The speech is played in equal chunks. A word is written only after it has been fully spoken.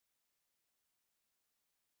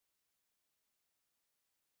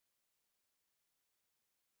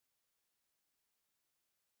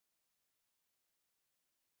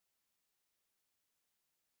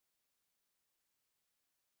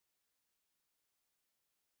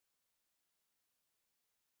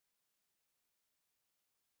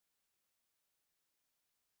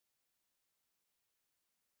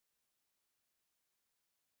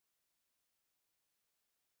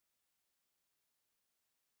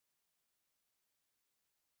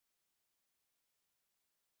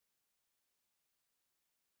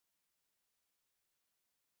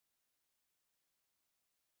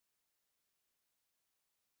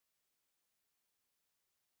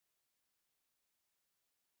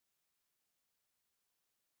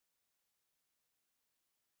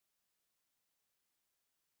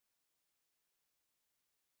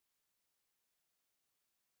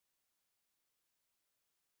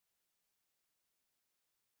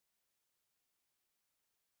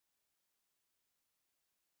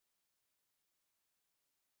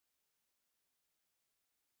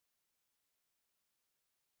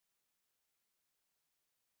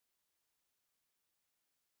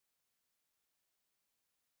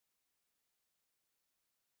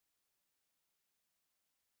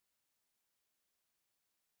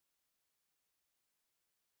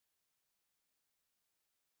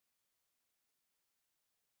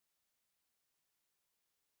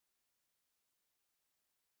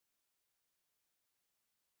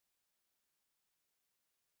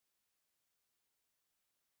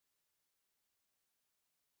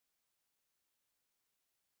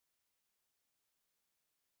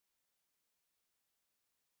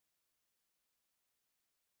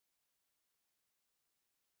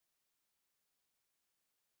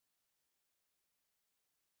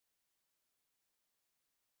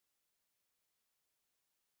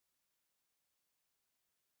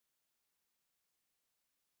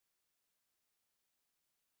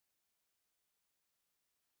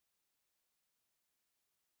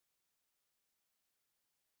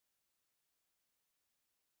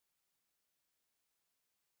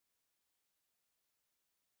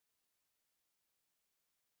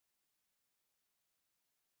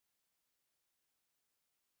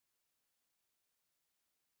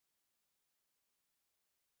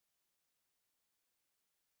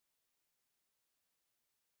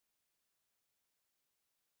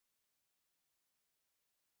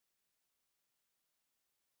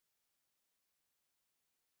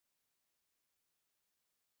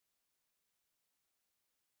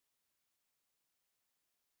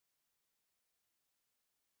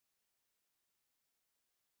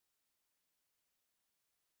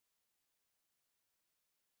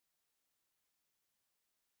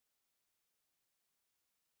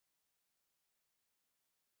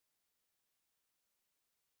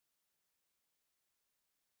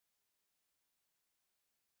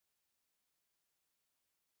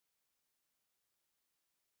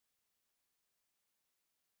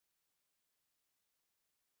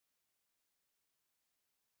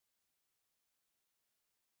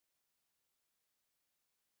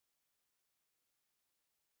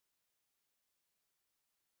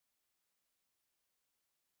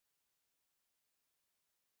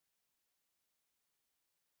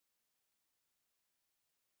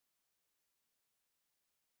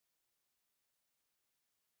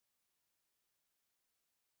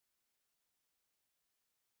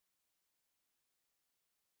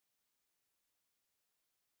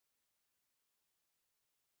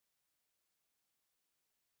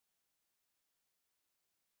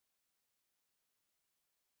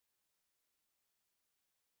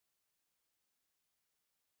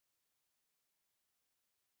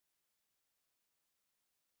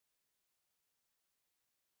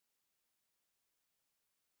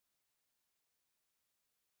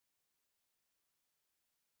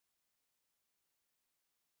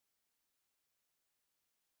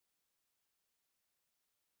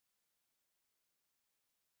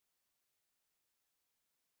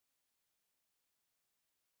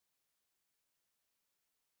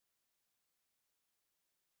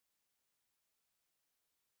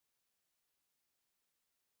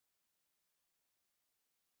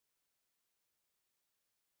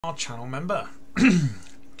Our channel member,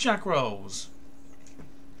 Jack Rolls.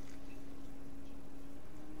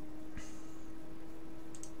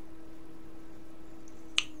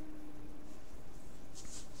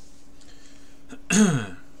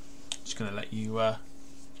 Just gonna let you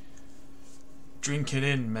drink it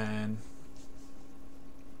in, man.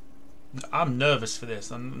 I'm nervous for this,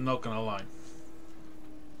 I'm not gonna lie.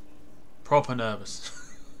 Proper nervous.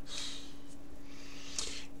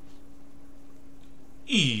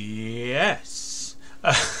 Yes.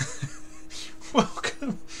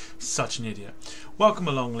 Welcome. Such an idiot. Welcome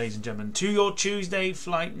along, ladies and gentlemen, to your Tuesday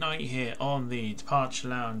flight night here on the Departure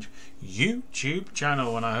Lounge YouTube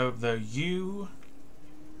channel, and I hope that you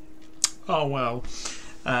are well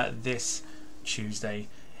this Tuesday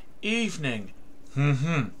evening.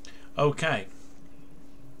 Okay.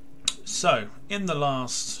 So, in the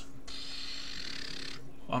last,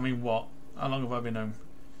 how long have I been home?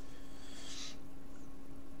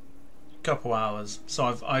 Couple hours.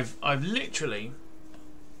 So I've literally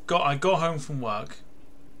I got home from work,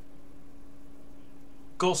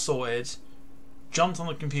 got sorted, jumped on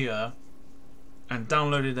the computer and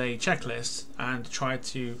downloaded a checklist and tried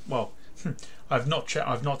to, well, I've not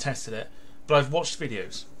tested it, but I've watched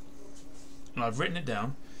videos and I've written it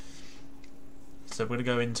down. So we're going to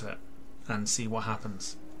go into it and see what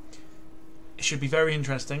happens. It should be very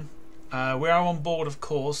interesting. We are on board, of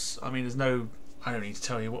course. I mean, I don't need to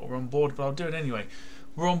tell you what we're on board, but I'll do it anyway.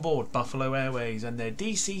 We're on board Buffalo Airways and their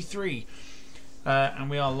DC-3, and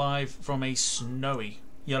we are live from a snowy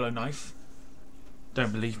Yellowknife.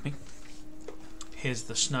 Don't believe me? Here's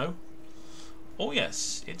the snow. Oh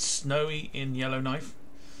yes, it's snowy in Yellowknife,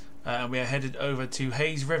 and we are headed over to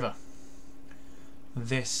Hayes River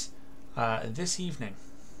this evening.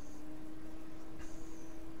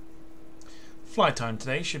 Flight time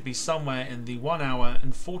today should be somewhere in the 1 hour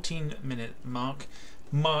and 14 minute mark.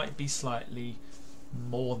 Might be slightly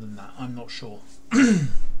more than that, I'm not sure.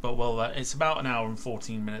 But well, it's about an hour and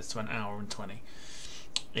 14 minutes to an hour and 20,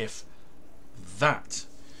 if that.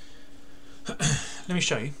 Let me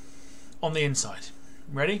show you on the inside.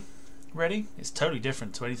 Ready? Ready? It's totally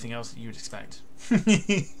different to anything else that you would expect.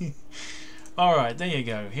 Alright, there you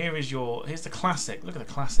go. Here's the classic. Look at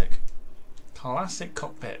the classic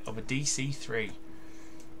cockpit of a DC-3.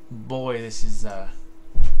 Boy, this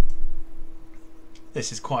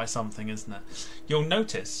is quite something, isn't it? You'll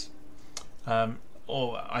notice,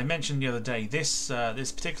 or I mentioned the other day, this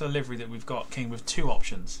particular livery that we've got came with two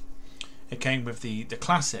options. It came with the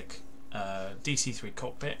classic DC-3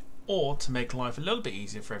 cockpit, or to make life a little bit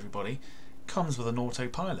easier for everybody, comes with an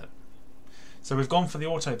autopilot. So we've gone for the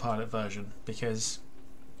autopilot version because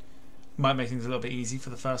might make things a little bit easy for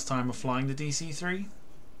the first time of flying the DC-3,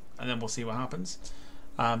 and then we'll see what happens.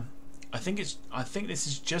 I think this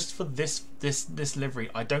is just for this livery.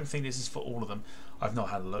 I don't think this is for all of them. I've not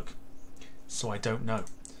had a look, so I don't know.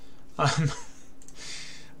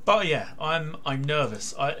 But yeah, I'm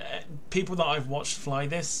nervous. People that I've watched fly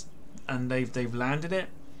this and they've landed it,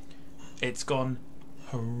 it's gone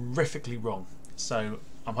horrifically wrong. So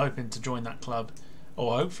I'm hoping to join that club,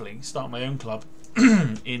 or hopefully start my own club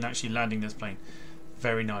in actually landing this plane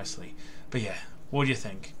very nicely. But yeah, what do you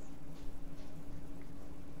think?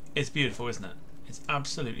 It's beautiful, isn't it? It's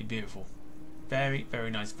absolutely beautiful. Very,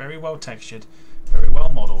 very nice. Very well textured. Very well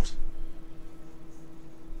modelled.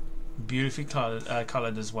 Beautifully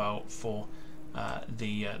coloured as well for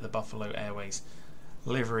the Buffalo Airways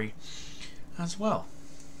livery as well.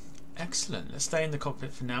 Excellent. Let's stay in the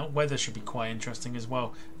cockpit for now. Weather should be quite interesting as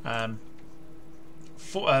well.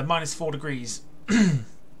 Minus 4 degrees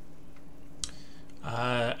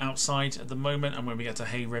outside at the moment, and when we get to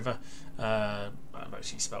Hay River, I've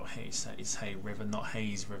actually spelled Hayes, it's Hay River, not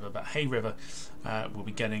Hayes River, but Hay River, we'll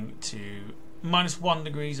be getting to minus 1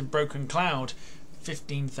 degrees and broken cloud,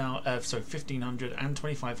 1,500 and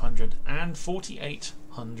 2,500 and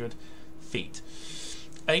 4,800 feet.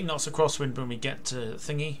 8 knots of crosswind when we get to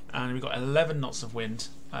Thingy, and we've got 11 knots of wind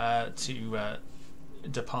to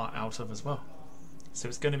depart out of as well. So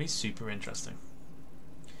it's going to be super interesting.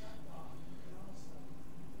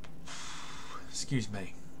 Excuse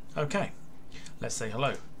me. Okay, let's say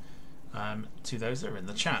hello to those that are in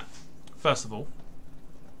the chat. First of all,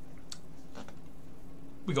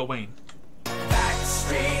 we got Wayne. Back,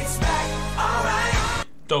 all right.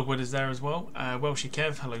 Dogwood is there as well. Welshie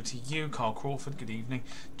Kev, hello to you. Carl Crawford, good evening.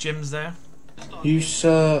 Jim's there. You,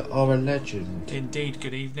 sir, are a legend. Indeed,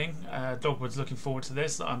 good evening. Dogwood's looking forward to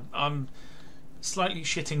this. I'm slightly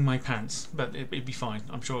shitting my pants, but it'd be fine.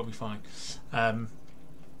 I'm sure it'll be fine.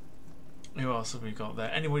 Who else have we got there?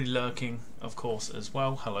 Anybody lurking, of course, as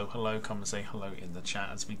well. Hello, hello. Come and say hello in the chat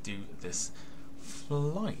as we do this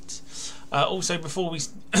flight. Also, before we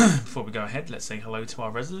before we go ahead, let's say hello to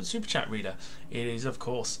our resident super chat reader. It is, of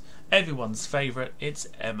course, everyone's favourite. It's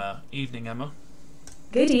Emma. Evening, Emma.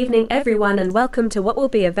 Good evening, everyone, and welcome to what will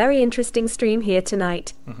be a very interesting stream here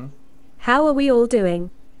tonight. How are we all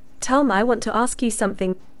doing? Tom, I want to ask you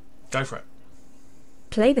something. Go for it.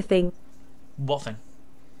 Play the thing. What thing?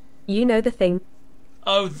 You know the thing.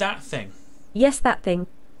 Oh, that thing. Yes, that thing.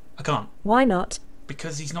 I can't. Why not?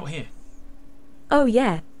 Because he's not here. Oh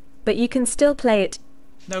yeah, but you can still play it.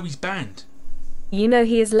 No, he's banned. You know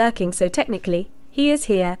he is lurking, so technically, he is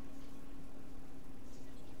here.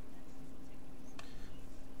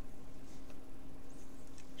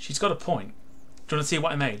 She's got a point. Do you want to see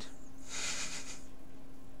what I made?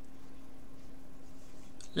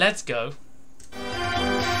 Let's go.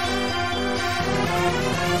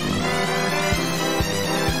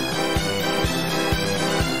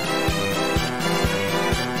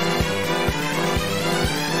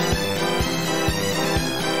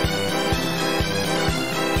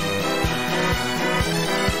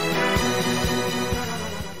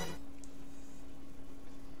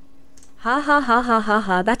 Ha ha ha ha ha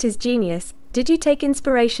ha, that is genius. Did you take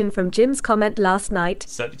inspiration from Jim's comment last night?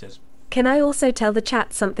 Certainly did. Can I also tell the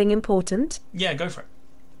chat something important? Yeah, go for it.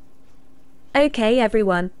 Okay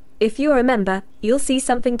everyone, if you're a member, you'll see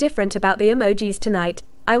something different about the emojis tonight.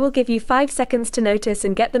 I will give you 5 seconds to notice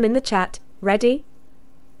and get them in the chat. Ready?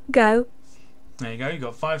 Go. There you go, you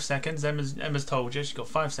got 5 seconds. Emma's told you, she's got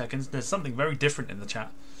 5 seconds. There's something very different in the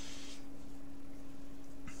chat.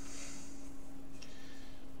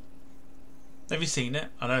 Have you seen it?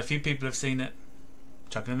 I know a few people have seen it.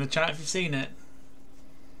 Chuck it in the chat if you've seen it.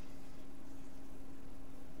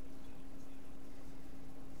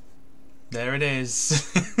 There it is.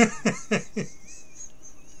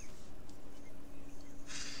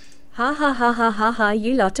 Ha ha ha ha ha ha,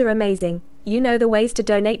 you lot are amazing. You know the ways to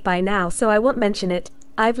donate by now, so I won't mention it.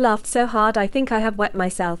 I've laughed so hard I think I have wet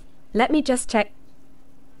myself. Let me just check.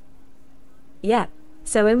 Yeah,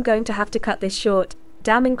 so I'm going to have to cut this short.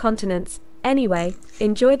 Damn incontinence. Anyway,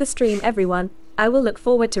 enjoy the stream everyone. I will look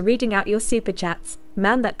forward to reading out your super chats.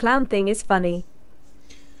 Man, that clown thing is funny.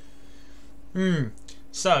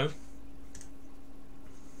 So,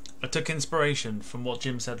 I took inspiration from what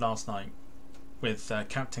Jim said last night with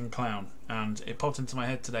Captain Clown, and it popped into my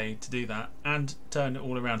head today to do that and turn it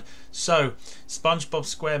all around. So, SpongeBob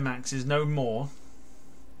SquareMax is no more,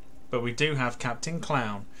 but we do have Captain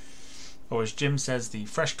Clown, or as Jim says, the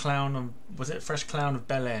Fresh Clown of, was it Fresh Clown of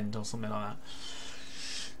Bell End or something like that.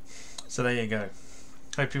 So there you go.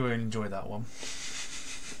 Hope you will enjoy that one.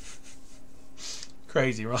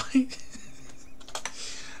 Crazy, right?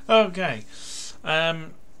 Okay.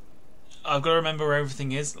 I've got to remember where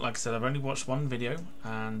everything is. Like I said, I've only watched one video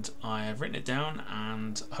and I have written it down,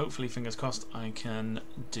 and hopefully, fingers crossed, I can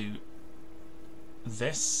do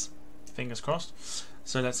this. Fingers crossed.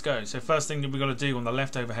 So let's go. So first thing that we've got to do on the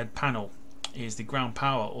left overhead panel is the ground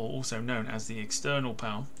power, or also known as the external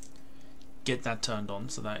power. Get that turned on,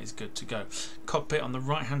 so that is good to go. Cockpit on the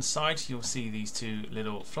right hand side, you'll see these two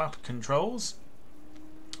little flap controls.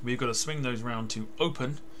 We've got to swing those round to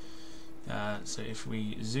open. So if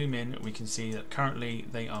we zoom in, we can see that currently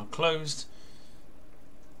they are closed.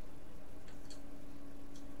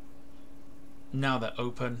 Now they're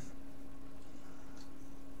open.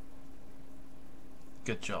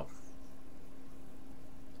 Good job.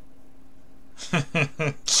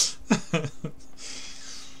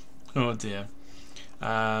 Oh dear.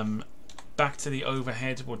 Back to the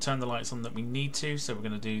overhead. We'll turn the lights on that we need to. So we're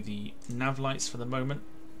going to do the nav lights for the moment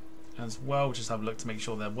as well. We'll just have a look to make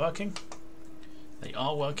sure they're working. They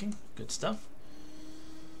are working. Good stuff.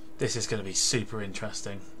 This is going to be super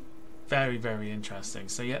interesting. Very, very interesting.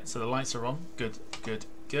 So yeah, so the lights are on. Good, good,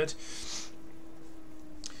 good.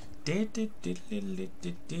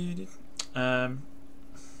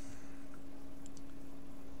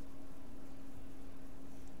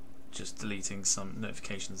 Just deleting some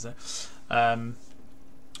notifications there.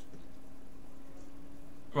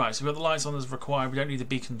 Right, so we've got the lights on as required. We don't need the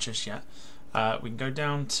beacon just yet. We can go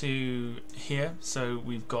down to here. So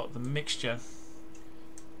we've got the mixture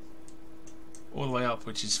all the way up,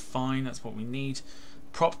 which is fine. That's what we need.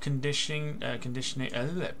 Prop conditioning, prop conditioning.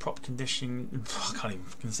 I can't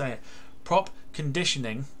even say it. Prop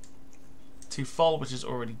conditioning to full, which is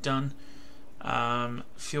already done.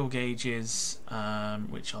 Fuel gauges,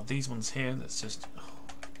 which are these ones here. Let's just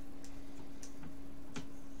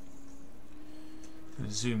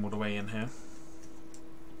zoom all the way in here.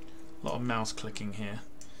 A lot of mouse clicking here.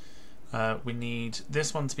 We need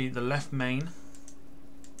this one to be the left main.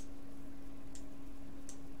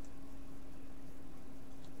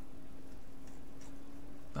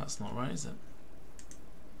 That's not right, is it?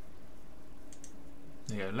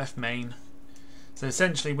 There you go, left main. So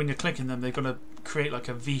essentially when you're clicking them, they've got to create like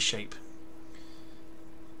a V shape.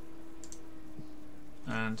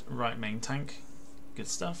 And right main tank. Good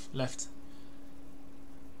stuff. Left.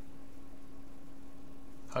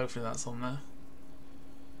 Hopefully that's on there.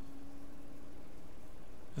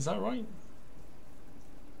 Is that right?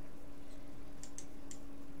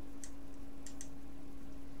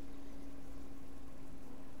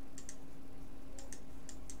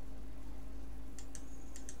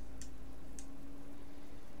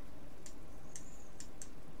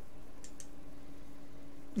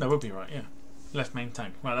 That would be right, yeah. Left main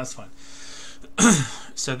tank. Right, that's fine.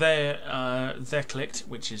 So they're clicked,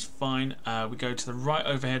 which is fine. We go to the right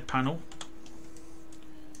overhead panel,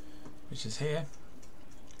 which is here.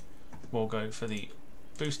 We'll go for the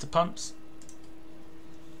booster pumps.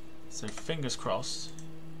 So fingers crossed.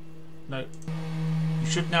 No. You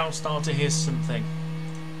should now start to hear something.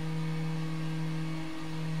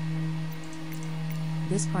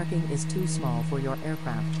 This parking is too small for your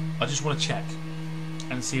aircraft. I just want to check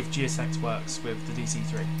and see if GSX works with the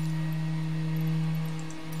DC-3.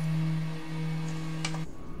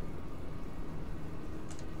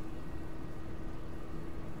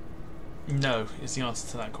 No is the answer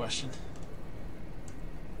to that question.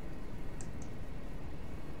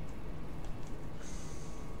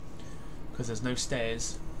 Because there's no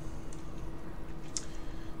stairs.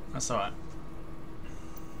 That's alright.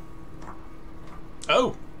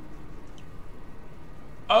 Oh!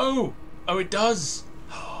 Oh! Oh, it does!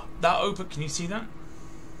 That open, can you see that?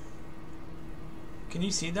 Can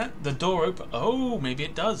you see that? The door open. Oh, maybe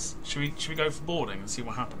it does. Should we go for boarding and see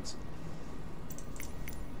what happens?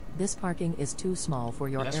 This parking is too small for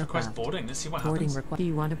your Let's aircraft. request boarding. Let's see what Boarding happens. Do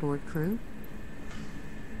you want to board crew?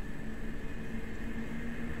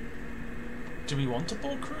 Do we want to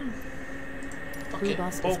board crew? Fuck Crew it.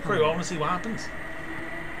 boss is Board crew. I coming. want to see what happens.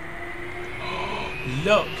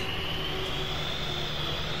 Look.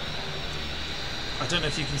 I don't know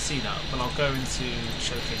if you can see that, but I'll go into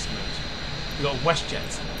showcase mode. We've got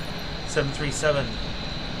WestJet 737.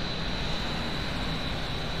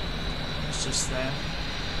 It's just there.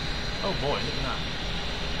 Oh boy, look at that.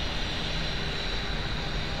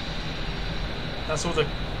 That's all the...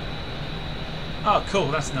 Oh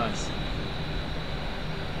cool, that's nice.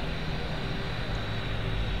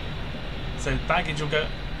 So baggage will go...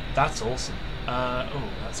 That's awesome. Oh,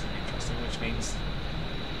 that's going to be interesting, which means...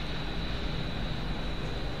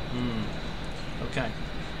 Okay.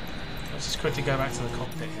 Let's just quickly go back to the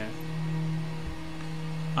cockpit here.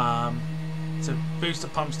 So booster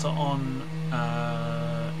pumps to on.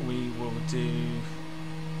 We will do.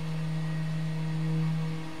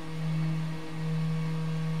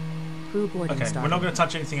 Crew boarding Okay, started. we're not going to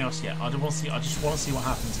touch anything else yet. I just want to see what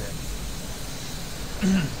happens here.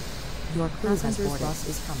 Your passenger's bus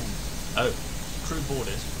is coming. Oh, crew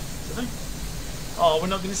boarded. Did they? Oh, we're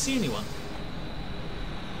not going to see anyone.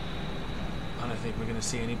 I don't think we're going to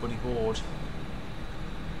see anybody board.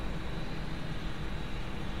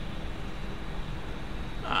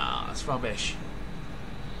 Ah, that's rubbish.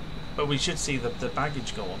 But we should see the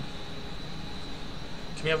baggage go on.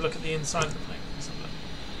 Can we have a look at the inside of the plane? Let's have a look.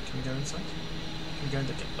 Can we go inside? Can we go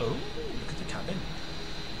into... Oh, look at the cabin.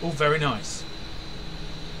 Oh, very nice.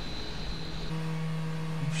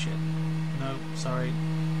 Oh, shit. No, sorry.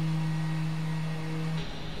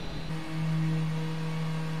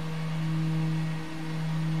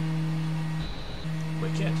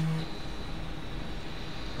 Wicked.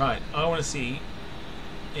 Right, I want to see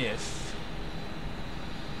if...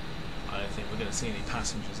 I don't think we're going to see any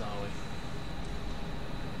passengers, are we?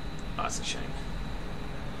 Oh, that's a shame.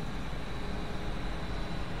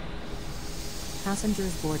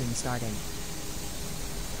 Passengers boarding starting.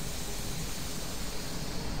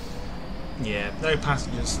 Yeah, no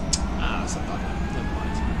passengers. Ah, that's a bugger. Never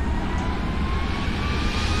mind.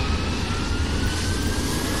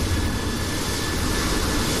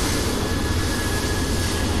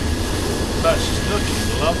 But she's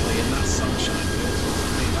looking lovely in that sunshine. I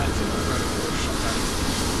mean, that's incredible shot.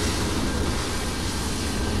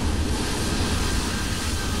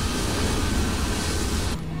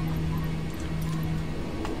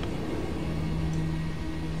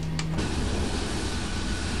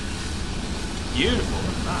 Beautiful,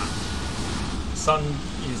 look at that. The sun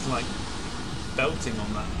is like belting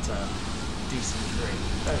on that DC-3.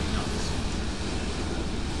 Very nice.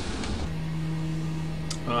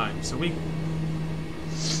 Alright, so I'm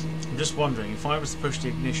just wondering if I was to push the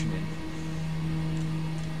ignition in,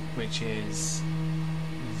 which is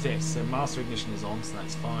this. So master ignition is on, so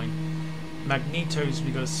that's fine. Magnetos,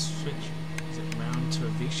 we got to switch. Is it round to a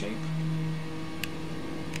V shape.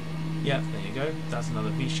 Yep, there you go. That's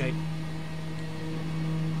another V shape.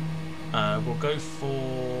 We'll go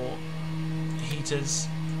for heaters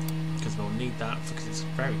because we'll need that because it's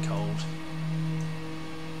very cold.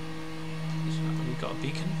 Have we got a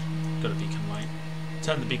beacon? Got a beacon light.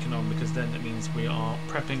 Turn the beacon on because then it means we are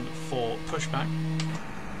prepping for pushback,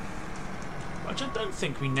 which I don't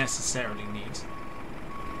think we necessarily need,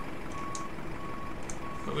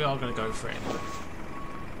 but we are going to go for it anyway.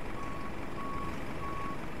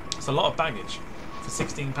 It's a lot of baggage for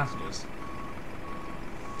 16 passengers.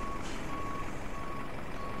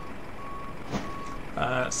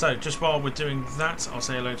 So just while we're doing that, I'll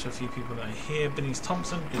say hello to a few people that are here. Benny's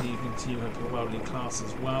Thompson, good evening to you. Hope you're well in class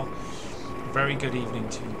as well. Very good evening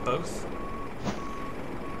to you both.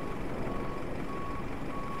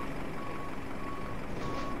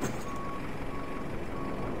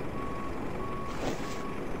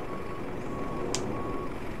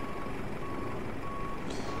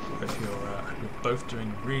 Hope you're both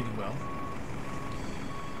doing really well.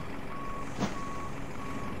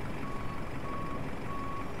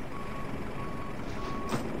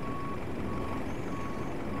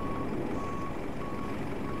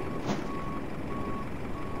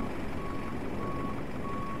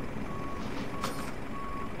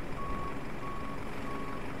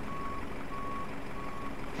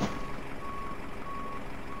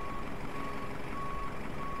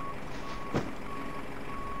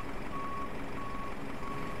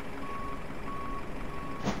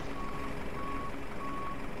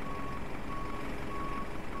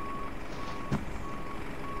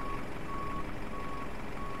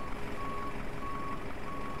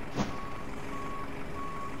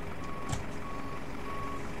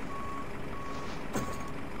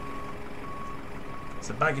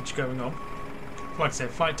 So baggage going on. Like I said,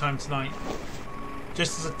 flight time tonight.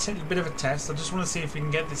 Just as a bit of a test, I just want to see if we can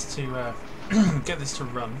get this to get this to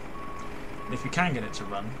run. And if we can get it to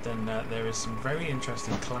run, then there is some very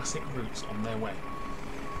interesting classic routes on their way.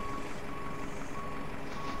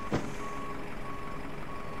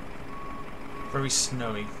 Very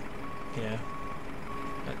snowy here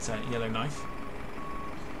at Yellowknife.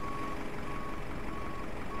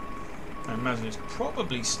 I imagine it's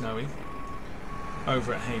probably snowy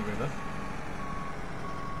over at Hay River.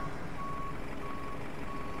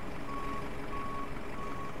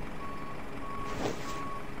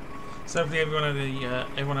 So hopefully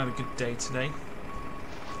everyone had a good day today.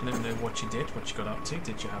 Let me know what you did, what you got up to.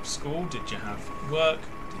 Did you have school? Did you have work?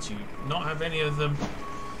 Did you not have any of them?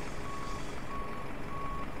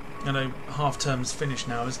 I know half term's finished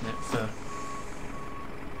now, isn't it?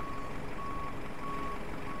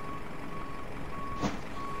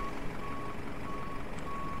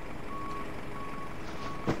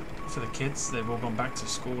 For the kids, they've all gone back to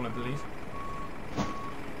school, I believe.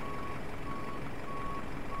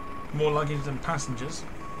 More luggage than passengers.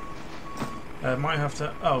 Might have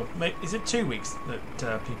to. Oh, is it 2 weeks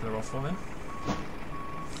that people are off for then?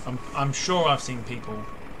 I'm sure I've seen people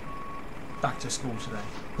back to school today.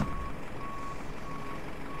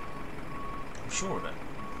 I'm sure of it.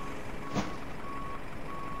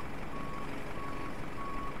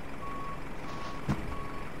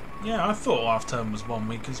 Yeah, I thought half term was 1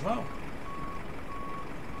 week as well.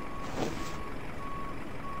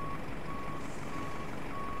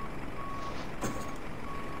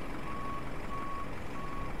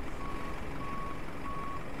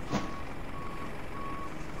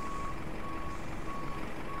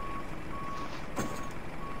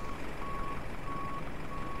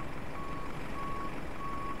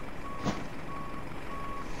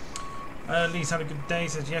 Lee's had a good day,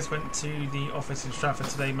 says yes, went to the office in Stratford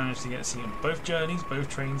today, managed to get a seat on both journeys, both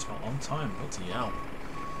trains were on time. Bloody hell.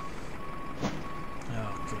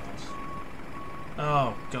 Oh god.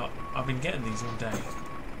 Oh god, I've been getting these all day.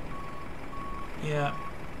 Yeah.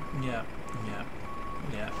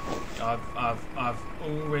 I've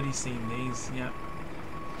already seen these, yeah.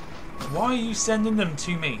 Why are you sending them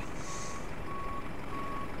to me?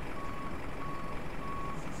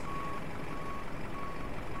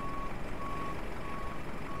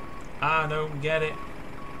 I don't get it.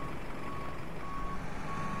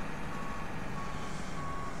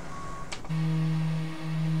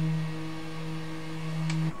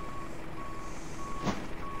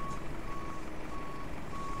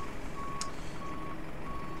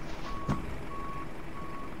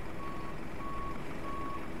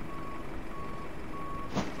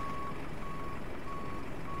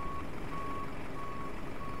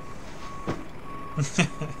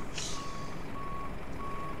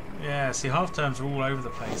 Yeah, see, half terms are all over the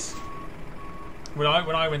place. When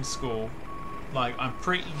I went to school, Like, I'm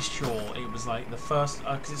pretty sure it was like the first,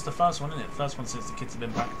 because it's the first one, isn't it? First one since the kids have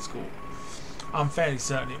been back at school. I'm fairly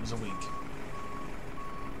certain it was a week.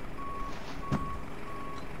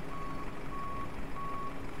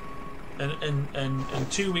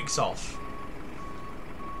 And 2 weeks off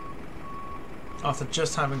after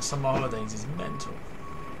just having summer holidays is mental.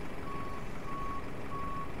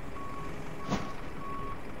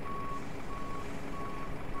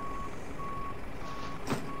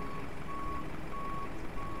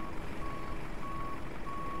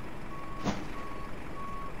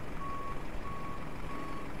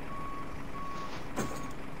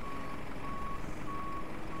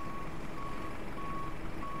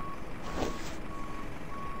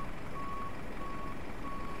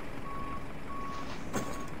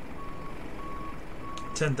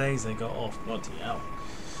 Days they got off. Bloody hell.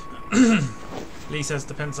 Lee says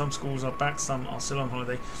depends, some schools are back, some are still on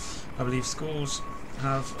holiday. I believe schools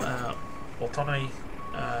have autonomy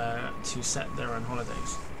to set their own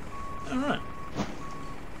holidays. Alright.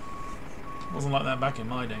 Wasn't like that back in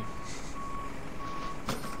my day.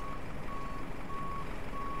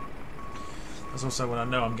 That's also when I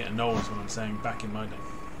know I'm getting old, when I'm saying back in my day.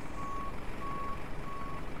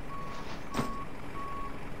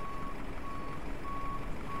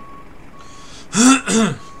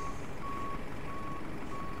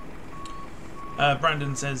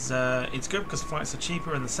 Brandon says it's good because flights are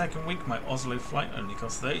cheaper. In the second week, my Oslo flight only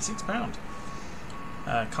cost £36.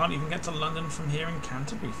 Can't even get to London from here in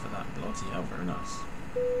Canterbury for that. Bloody hell, very nice.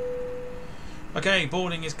 Okay,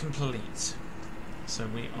 boarding is complete, so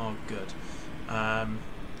we are good.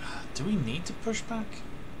 Do we need to push back?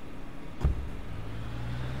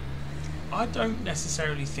 I don't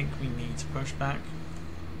necessarily think we need to push back.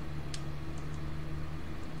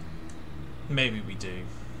 Maybe we do.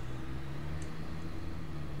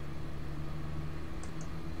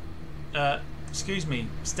 Excuse me,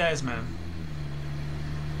 stairs man.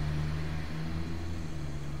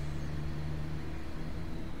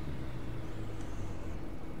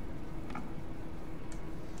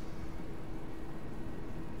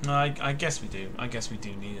 No, I guess we do. I guess we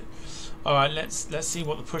do need it. All right, let's see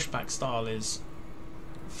what the pushback style is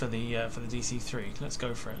for the DC-3. Let's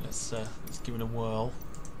go for it. Let's give it a whirl.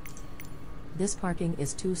 This parking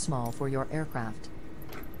is too small for your aircraft.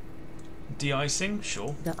 De-icing,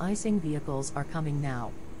 sure. The icing vehicles are coming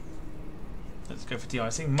now. Let's go for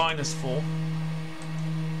de-icing. -4.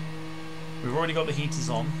 We've already got the heaters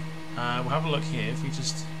on. We'll have a look here. If we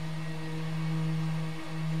just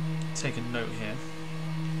take a note here.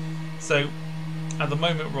 So, at the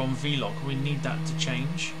moment we're on V-lock. We need that to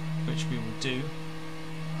change, which we will do.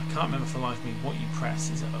 I can't remember for the life of me what you press.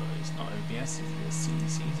 Is it? Oh, it's not OBS. Is it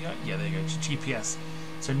CYZF? Yeah, there you go. It's GPS.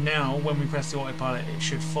 So now, when we press the autopilot, it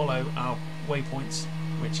should follow our waypoints,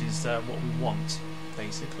 which is what we want,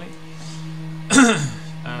 basically.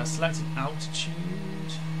 Selected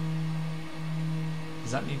altitude.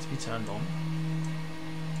 Does that need to be turned on?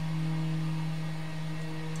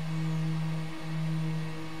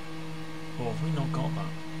 Or have we not got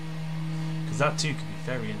that? Because that too could be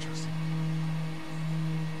very interesting.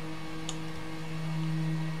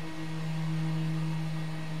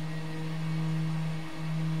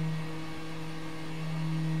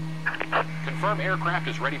 Confirm aircraft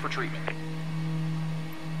is ready for treatment.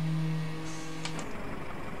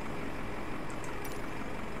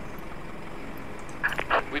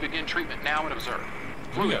 We begin treatment now and observe.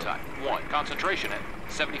 Fluid type 1, concentration at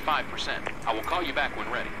 75%. I will call you back when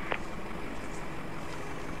ready.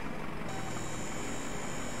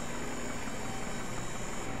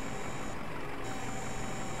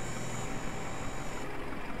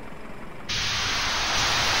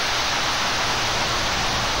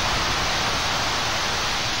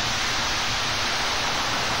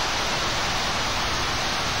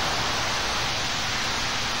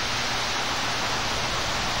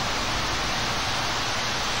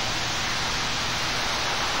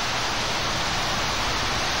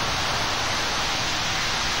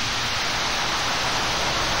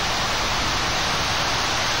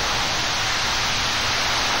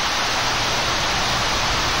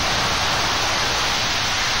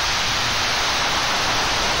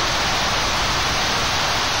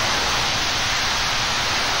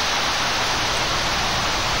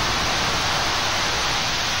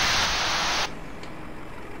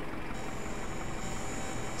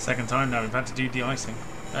 Second time now we've had to do de-icing.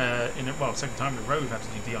 Second time in a row we've had to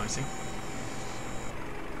do de-icing.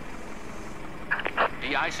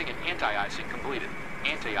 De-icing and anti-icing completed.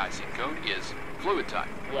 Anti-icing code is fluid type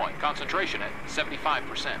 1, concentration at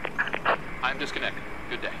 75%. I'm disconnected.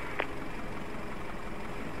 Good day.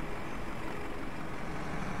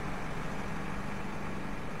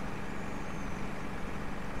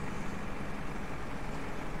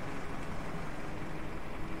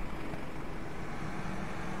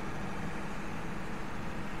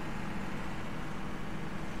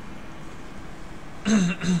 Due to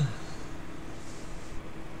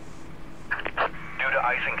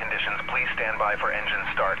icing conditions, please stand by for engine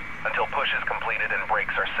start until push is completed and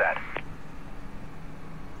brakes are set.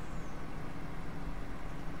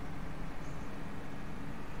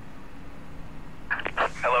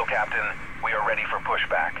 Hello, Captain. We are ready for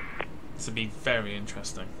pushback. This would be very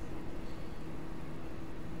interesting.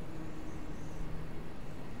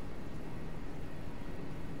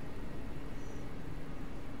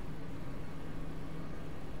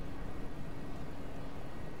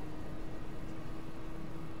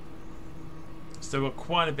 Still got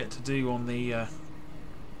quite a bit to do on the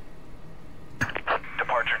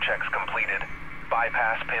Departure checks completed.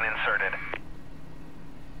 Bypass pin inserted.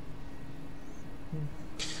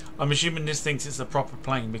 I'm assuming this thinks it's a proper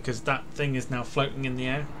plane because that thing is now floating in the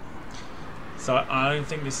air. So I don't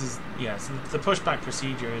think this is... yeah, so the pushback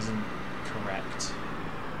procedure isn't correct.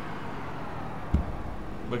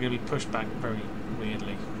 We're going to be pushed back very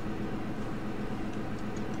weirdly.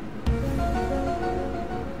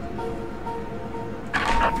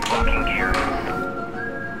 Locking gear.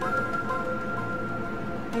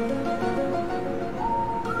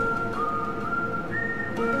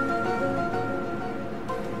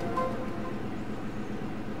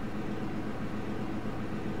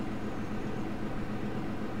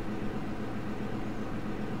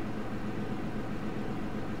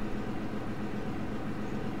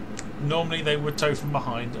 Normally they would tow from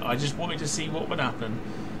behind. I just wanted to see what would happen,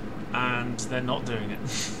 and they're not doing it.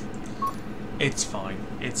 It's fine.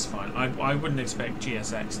 It's fine. I wouldn't expect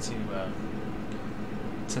GSX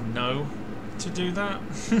to know to do that.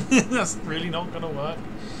 That's really not going to work.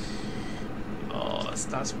 Oh,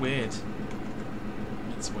 that's weird.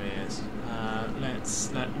 It's weird.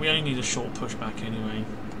 We only need a short pushback anyway.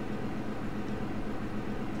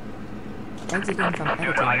 Exiting from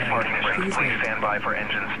Due to ice editing mode, conditions, please please wait. stand by for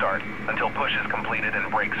engine start until push is completed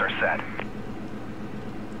and brakes are set.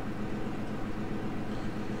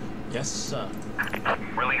 Yes, sir.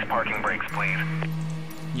 Release parking brakes, please.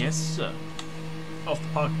 Yes, sir. Off the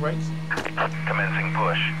park brakes. Commencing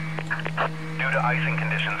push. Due to icing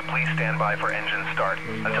conditions, please stand by for engine start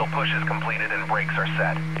until push is completed and brakes are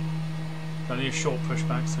set. Only a short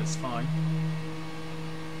pushback, so it's fine.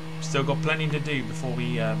 Still got plenty to do before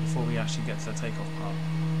we actually get to the takeoff part.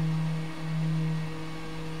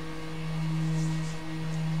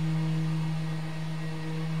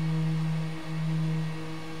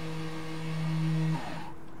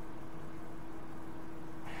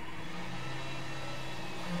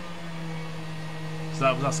 So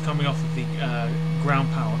that was us coming off of the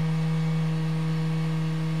ground power.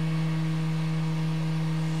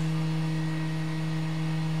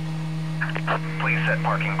 Please set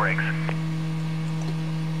parking brakes.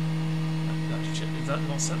 Is that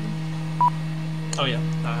not set them? Oh yeah,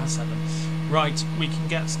 that has set them. Right, we can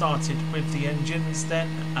get started with the engines then.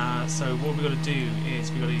 So what we've got to do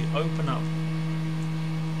is we've got to open up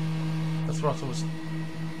the throttles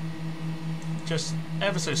just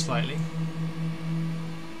ever so slightly.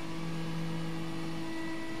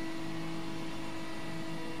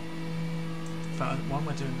 In fact, why am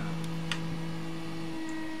I doing that?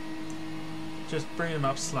 Just bring them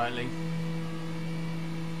up slightly.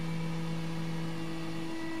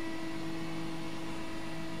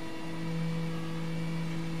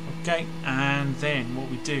 Okay, and then what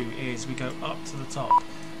we do is we go up to the top.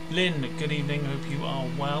 Lynn, good evening, hope you are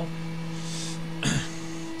well.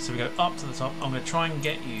 So we go up to the top. I'm going to try and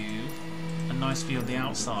get you a nice view of the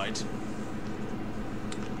outside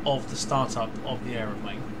of the startup of the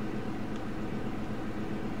aeroplane.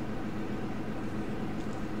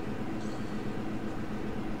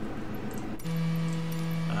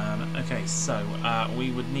 Okay, so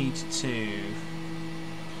we would need to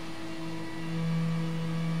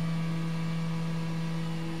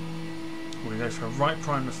we're going to go for a right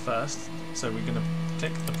primer first, so we're going to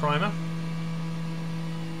click the primer,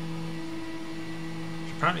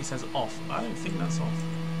 which apparently says off. I don't think that's off.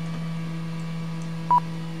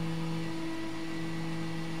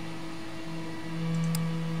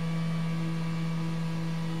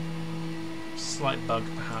 Slight bug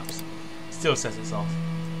perhaps. Still says it's off.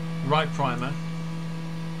 Right primer,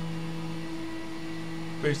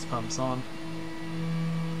 booster pumps on,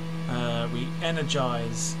 we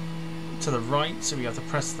energize to the right, so we have to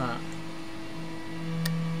press that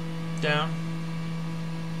down,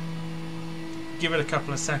 give it a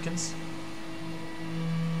couple of seconds,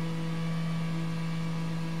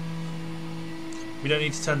 we don't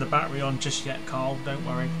need to turn the battery on just yet, Carl, don't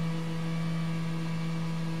worry.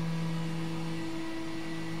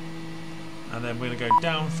 And then we're going to go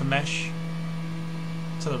down for mesh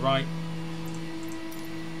to the right.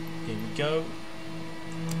 Here we go.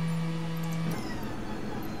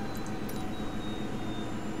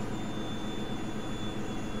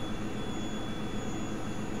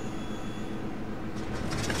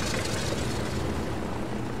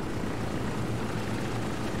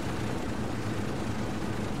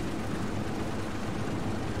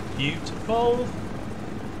 Beautiful.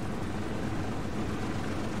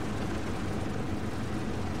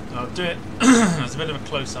 I'll do it as a bit of a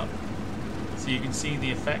close-up so you can see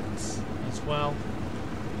the effects as well.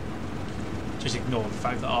 Just ignore the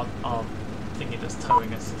fact that our thingy that's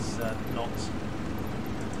towing us is not.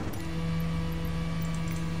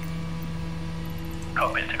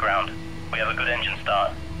 Cockpit to ground. We have a good engine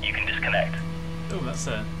start. You can disconnect. Oh, that's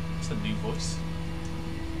a new voice.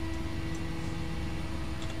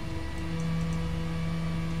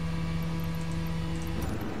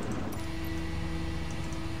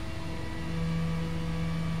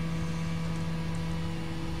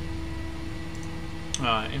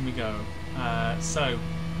 Alright, in we go. So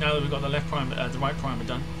now that we've got the left primer, the right primer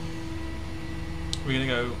done, we're going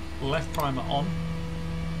to go left primer on.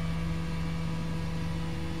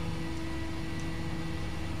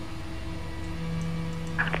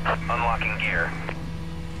 Unlocking gear.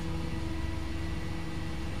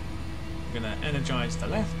 We're going to energize the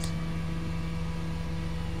left.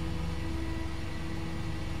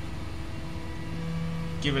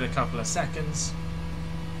 Give it a couple of seconds.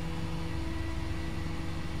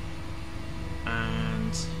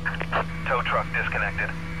 And Tow truck disconnected.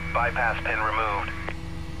 Bypass pin removed.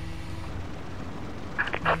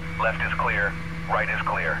 Left is clear. Right is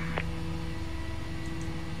clear.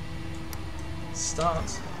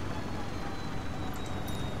 start.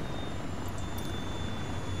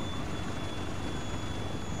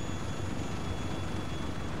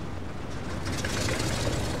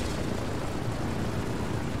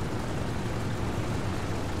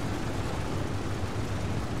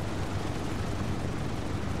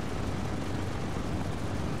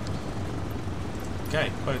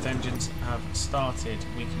 Okay, both engines have started.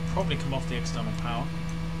 We can probably come off the external power.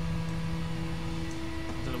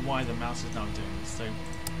 I don't know why the mouse is now doing this. So,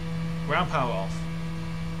 ground power off.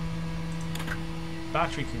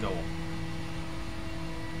 Battery can go on.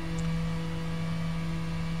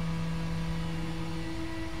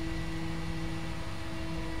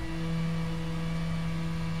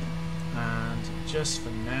 And just for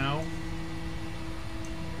now,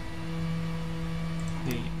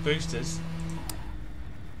 the boosters.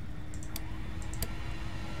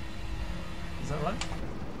 Is that right?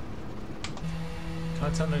 Can I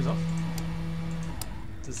turn those off?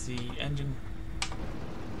 Does the engine...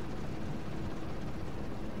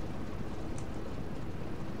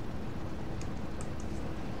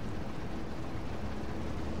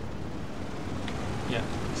 Yeah,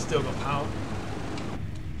 still got power.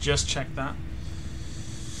 Just check that.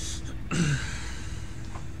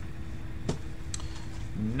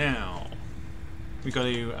 Now, we've got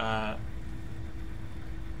to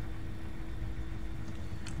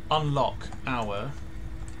unlock our...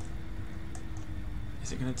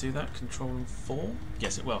 Is it going to do that? Control 4?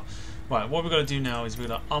 Yes, it will. Right, what we've got to do now is we've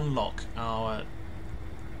got to unlock our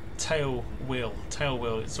tail wheel. Tail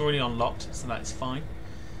wheel, it's already unlocked, so that's fine.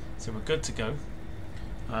 So we're good to go.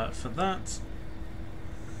 For that,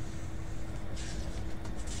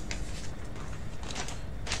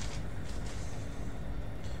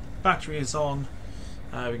 battery is on.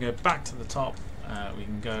 We go back to the top. We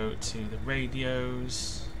can go to the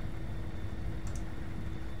radios.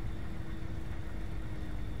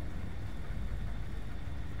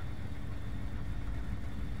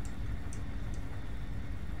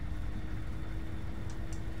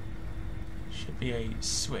 Should be a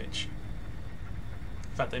switch.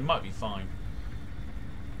 In fact, they might be fine.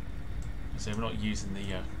 So we're not using the.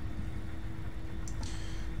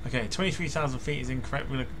 Okay, 23,000 feet is incorrect.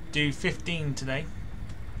 We're going to do 15 today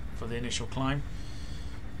for the initial climb.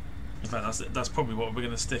 In fact, that's probably what we're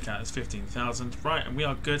going to stick at, is 15,000. Right, and we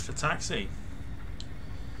are good for taxi.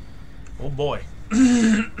 Oh boy.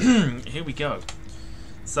 Here we go.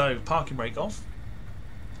 So, parking brake off.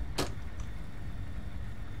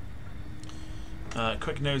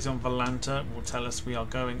 Quick nose on Volanta will tell us we are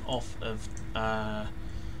going off of, I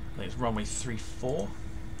think it's runway 34.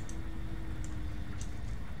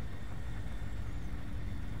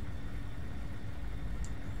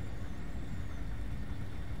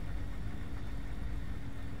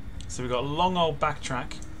 So we've got a long old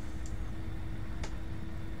backtrack.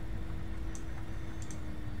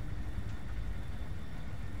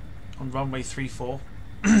 On runway 34.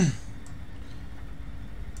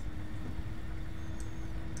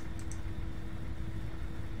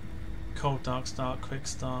 Cold dark start, quick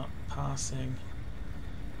start, passing,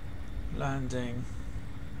 landing,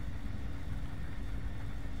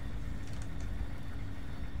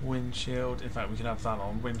 windshield. In fact, we can have that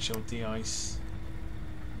on. Windshield de-ice.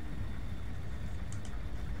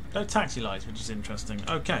 No taxi lights, which is interesting.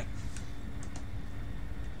 Okay.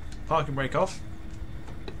 Parking brake off.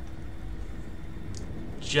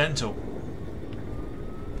 gentle.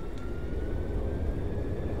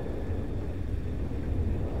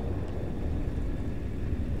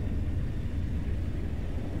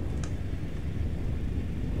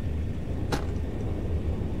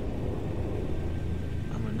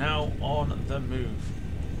 And we're now on the move.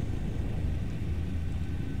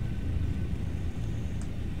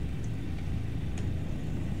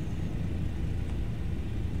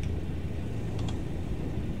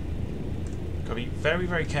 Got to be very,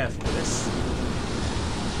 very careful with this.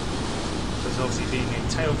 Because obviously being a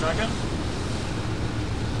tail dragger,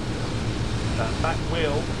 that back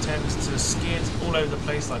wheel tends to skid all over the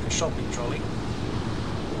place like a shopping trolley.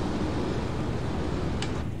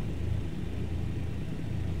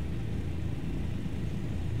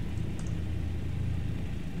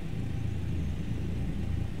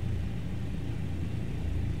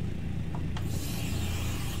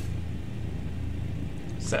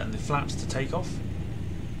 Setting the flaps to take off.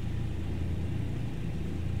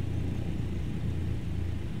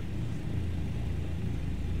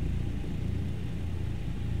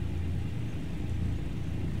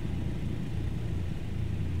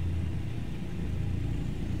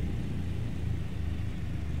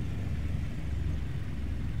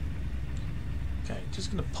 Okay, just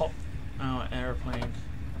going to pop our aeroplane.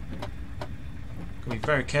 Got to be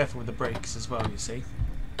very careful with the brakes as well, you see,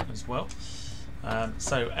 as well.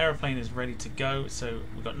 So aeroplane is ready to go, so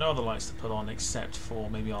we've got no other lights to put on except for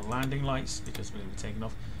maybe our landing lights because we're going to be taking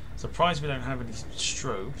off. Surprised we don't have any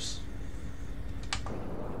strobes.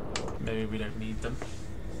 Maybe we don't need them.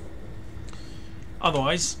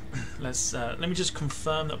 Otherwise, let me just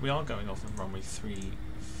confirm that we are going off on runway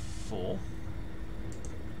 34.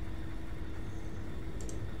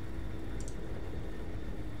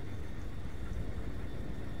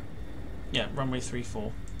 Yeah, runway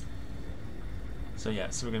 34. So yeah,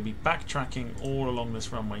 so we're going to be backtracking all along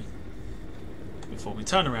this runway before we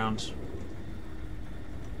turn around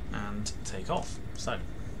and take off. So,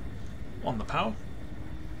 on the power.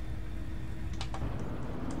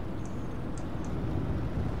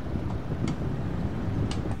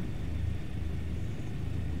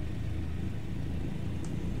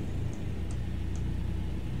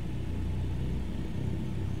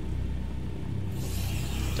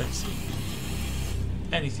 Don't see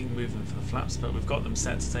anything moving for the flaps, but we've got them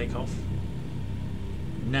set to take off.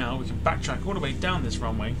 Now we can backtrack all the way down this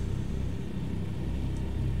runway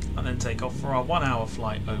and then take off for our 1 hour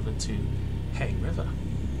flight over to Hay River.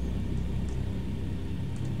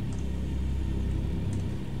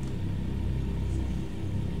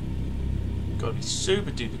 Got to be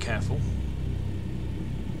super duper careful.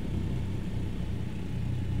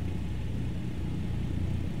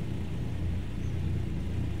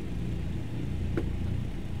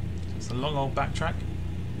 A long old backtrack.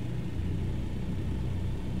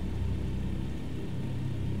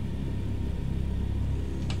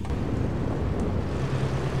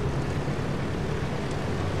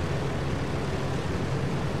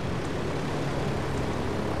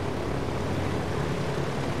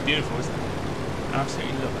 Beautiful, isn't it?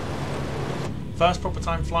 Absolutely love it. First proper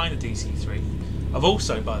time flying a DC-3. I've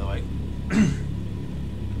also, by the way,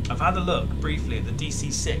 I've had a look briefly at the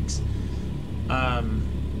DC-6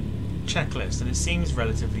 checklist, and it seems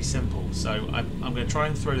relatively simple, so I'm going to try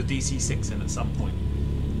and throw the DC-6 in at some point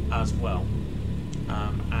as well,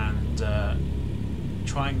 and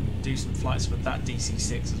try and do some flights with that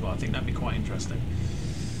DC-6 as well. I think that'd be quite interesting.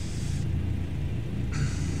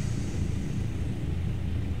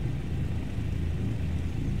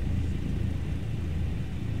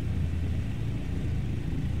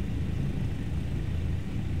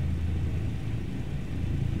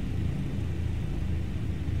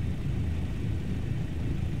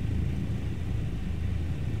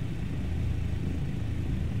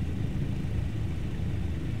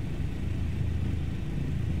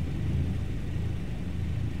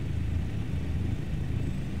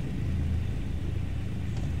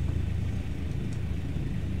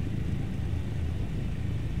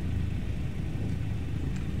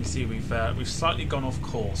 See, we've slightly gone off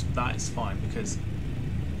course, but that is fine because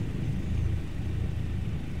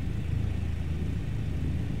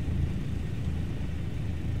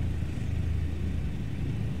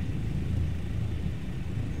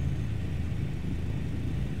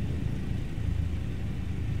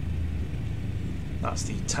that's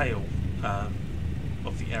the tail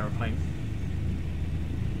of the aeroplane.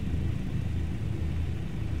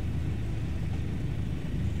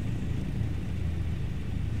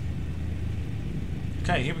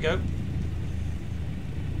 Okay, here we go.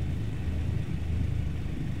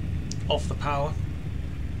 Off the power.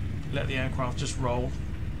 Let the aircraft just roll.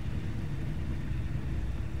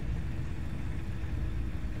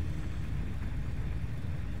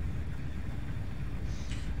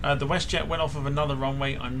 The WestJet went off of another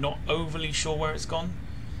runway. I'm not overly sure where it's gone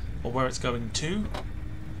or where it's going to.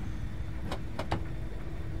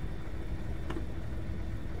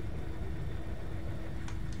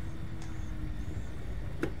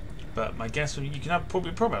 But my guess, you can have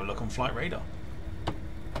probably have a look on flight radar.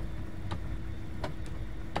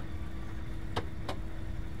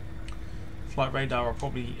 Flight radar will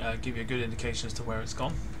probably give you a good indication as to where it's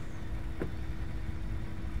gone.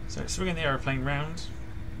 So swinging the aeroplane round.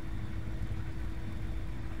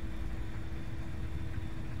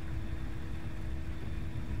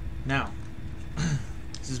 Now,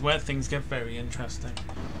 this is where things get very interesting.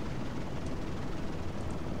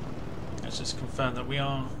 Let's just confirm that we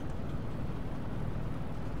are.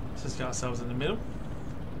 Let's just get ourselves in the middle.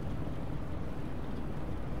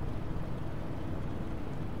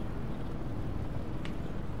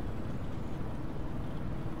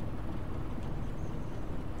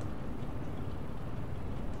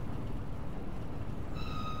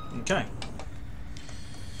 Okay.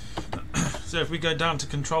 So if we go down to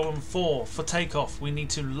control room 4 for takeoff, we need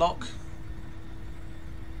to lock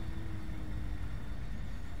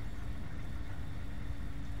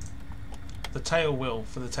the tail wheel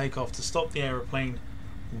for the takeoff to stop the aeroplane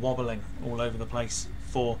wobbling all over the place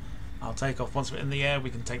for our takeoff. Once we're in the air, we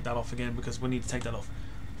can take that off again because we need to take that off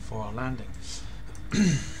for our landing.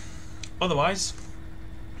 Otherwise,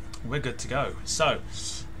 we're good to go. So,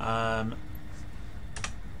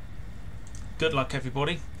 good luck,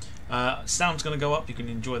 everybody. Sound's going to go up. You can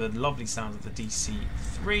enjoy the lovely sounds of the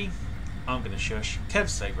DC-3. I'm going to shush.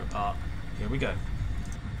 Kev's favourite part. Here we go.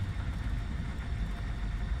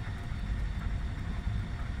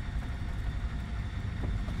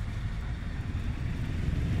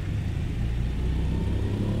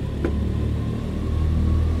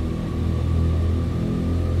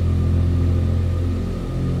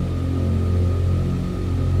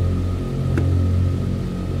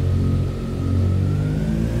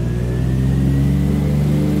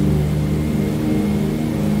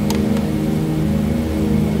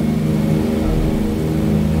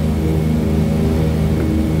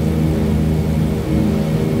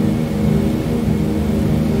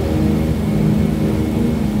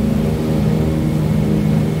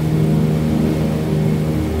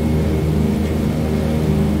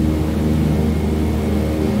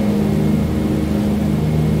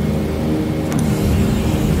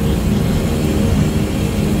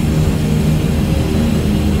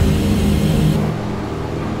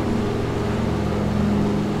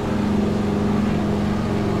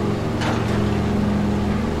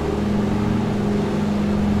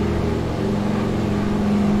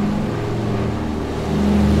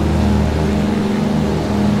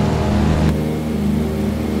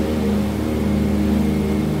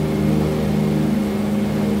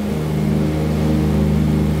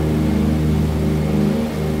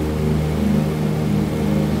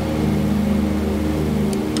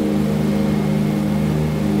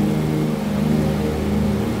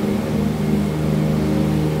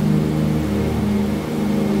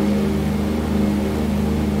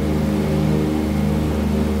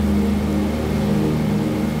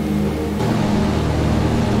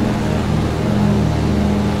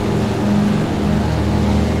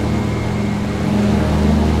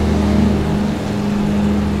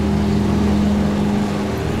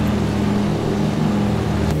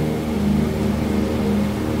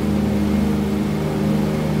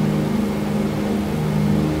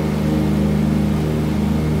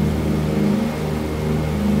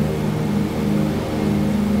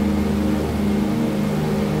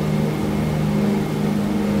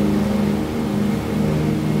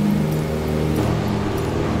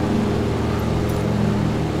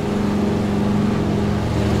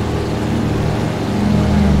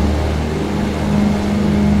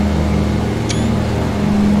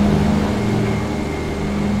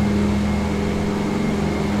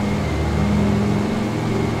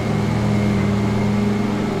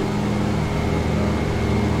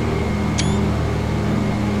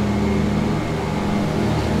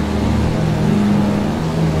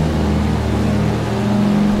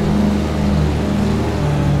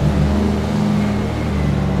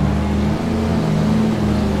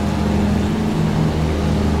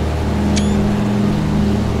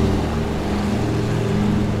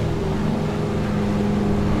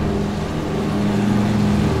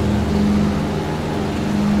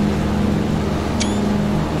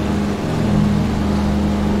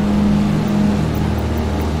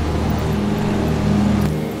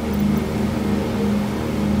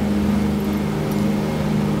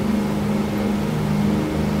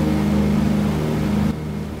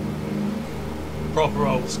 Proper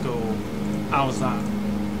old school. How's that?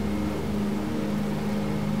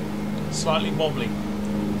 slightly wobbly.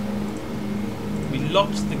 We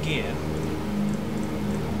locked the gear.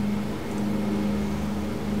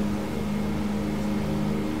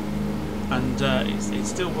 And it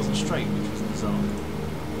still wasn't straight, which was bizarre.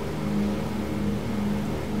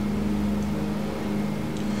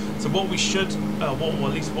 So what we should, well,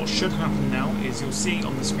 at least what should happen now is you'll see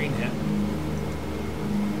on the screen here.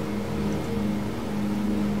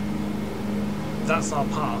 That's our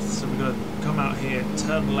path, so we're going to come out here,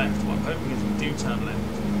 turn left. What I'm hoping is we do turn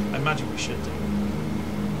left. I imagine we should do.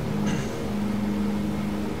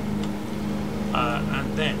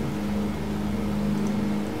 And then,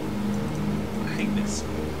 I hate this.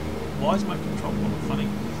 Why is my control model funny?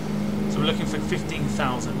 So we're looking for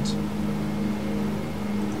 15,000.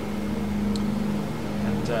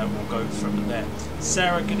 And we'll go from there.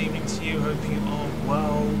 Sarah, good evening to you. Hope you are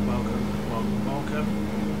well. Welcome, welcome, welcome.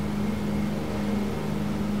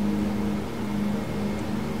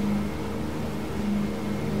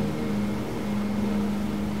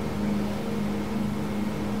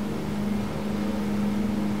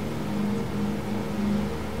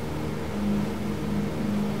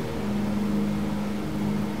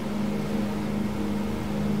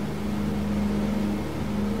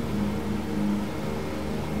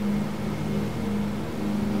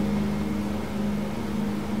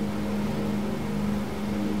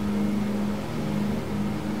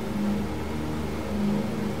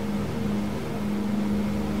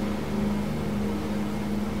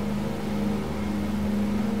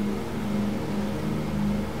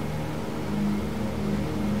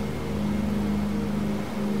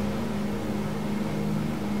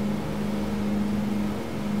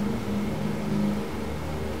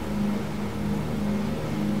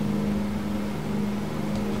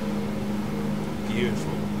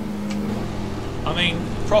 I mean,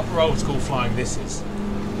 proper old school flying this is.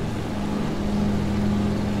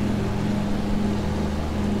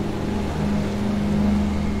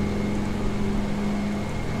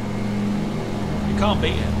 You can't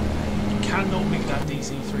beat it. You cannot beat that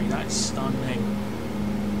DC-3. That is stunning.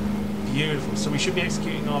 Beautiful. So we should be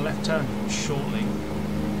executing our left turn shortly. I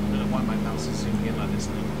don't know why my mouse is zooming in like this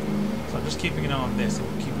now. So I'm just keeping an eye on this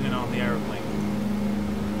and keeping an eye on the aeroplane.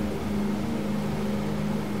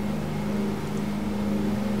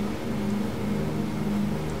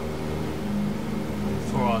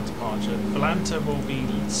 Departure. Volanta will be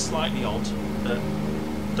slightly odd, but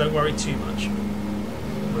don't worry too much.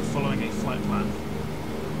 We're following a flight plan.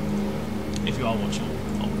 If you are watching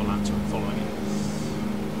on Volanta and following it.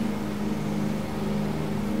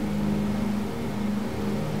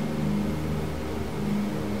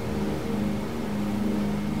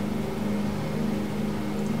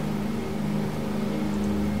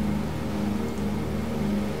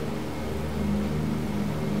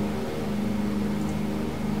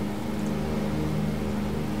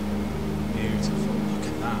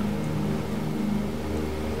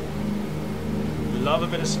 Love a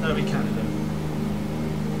bit of snowy Canada.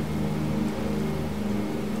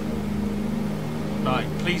 Right,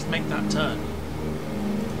 please make that turn.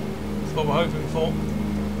 That's what we're hoping for.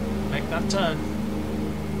 Make that turn.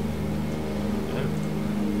 Go.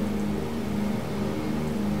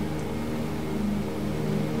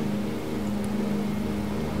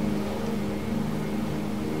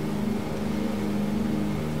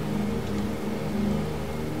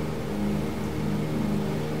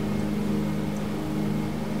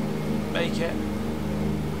 Make it.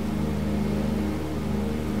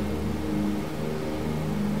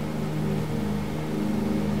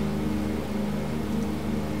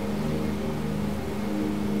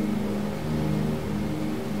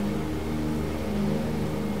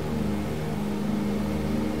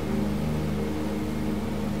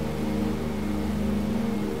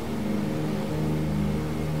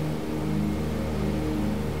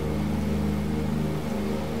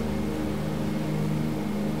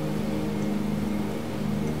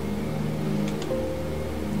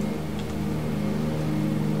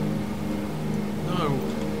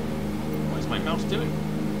 Doing?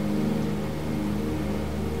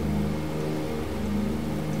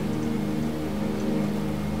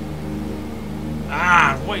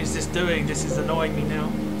 Ah, what is this doing? This is annoying me now.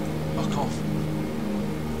 Fuck off.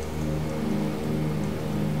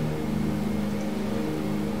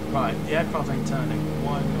 Right, the aircraft ain't turning.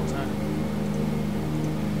 Why are we not turning?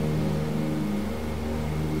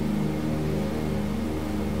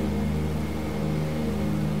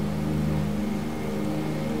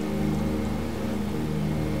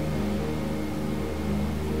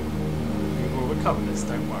 Cover this,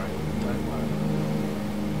 don't worry, don't worry.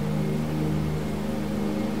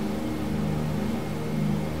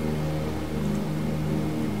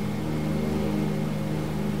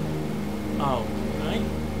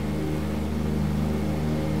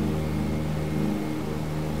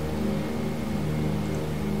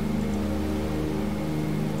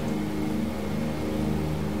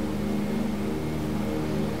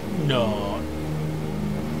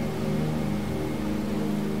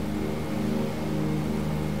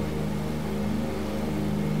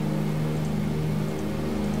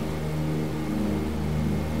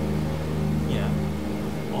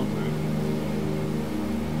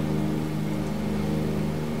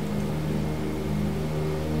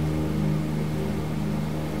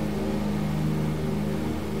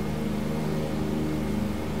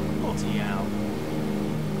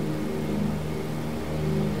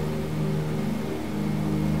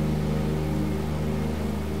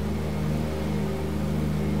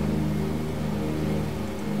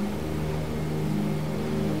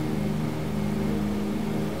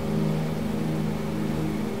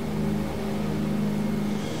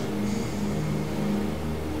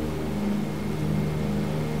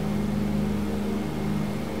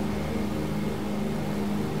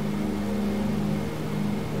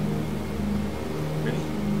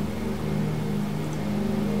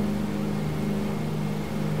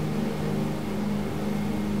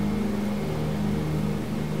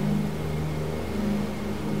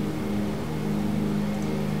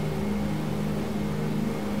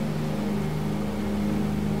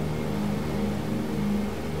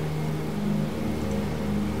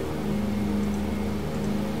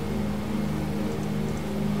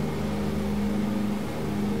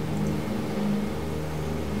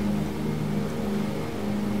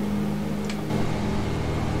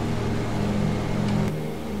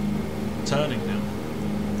 turning now.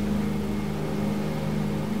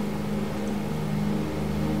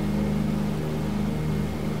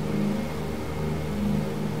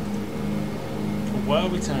 Why are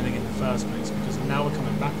we turning in the first place? Because now we're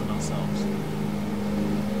coming back on ourselves.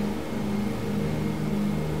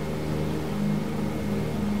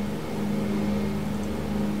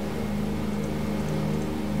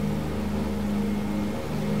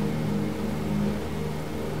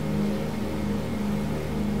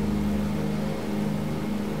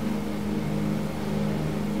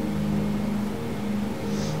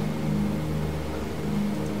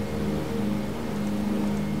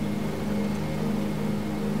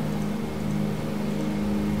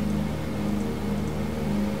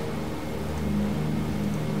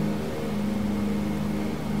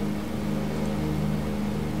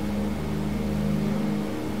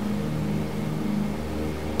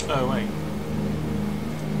 Oh, wait.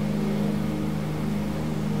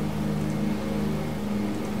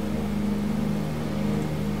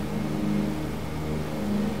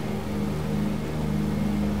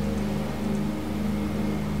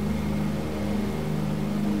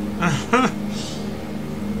 I'm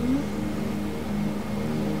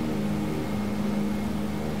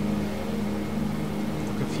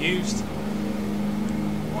confused.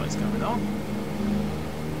 What is going on?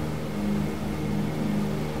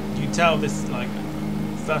 You can tell this is like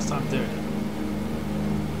first time doing it.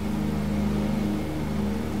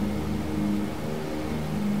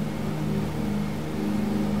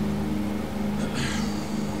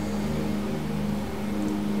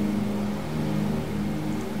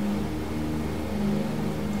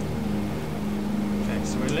 Okay,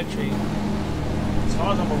 so we're literally, as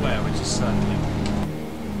far as I'm aware, we're just circling.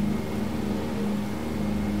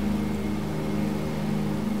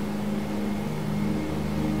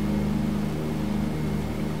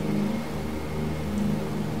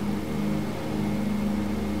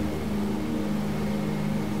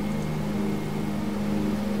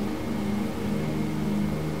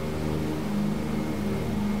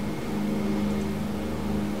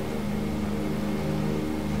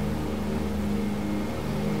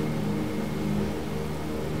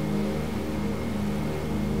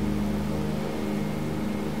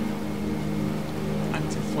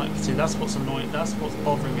 See, that's what's annoying, that's what's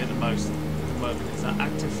bothering me the most at the moment, is that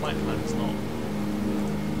active flight plan is not.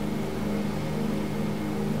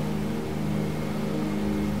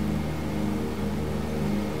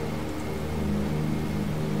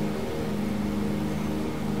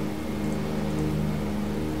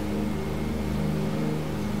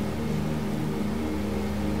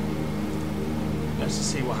 Let's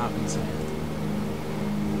just see what happens here.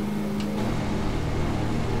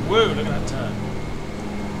 Whoa, look at that turn.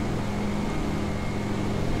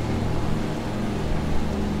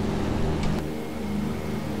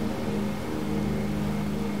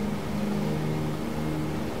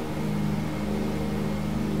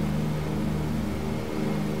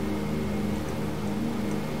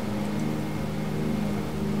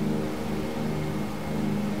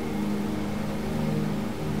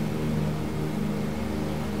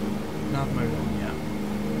 Not moving on yet.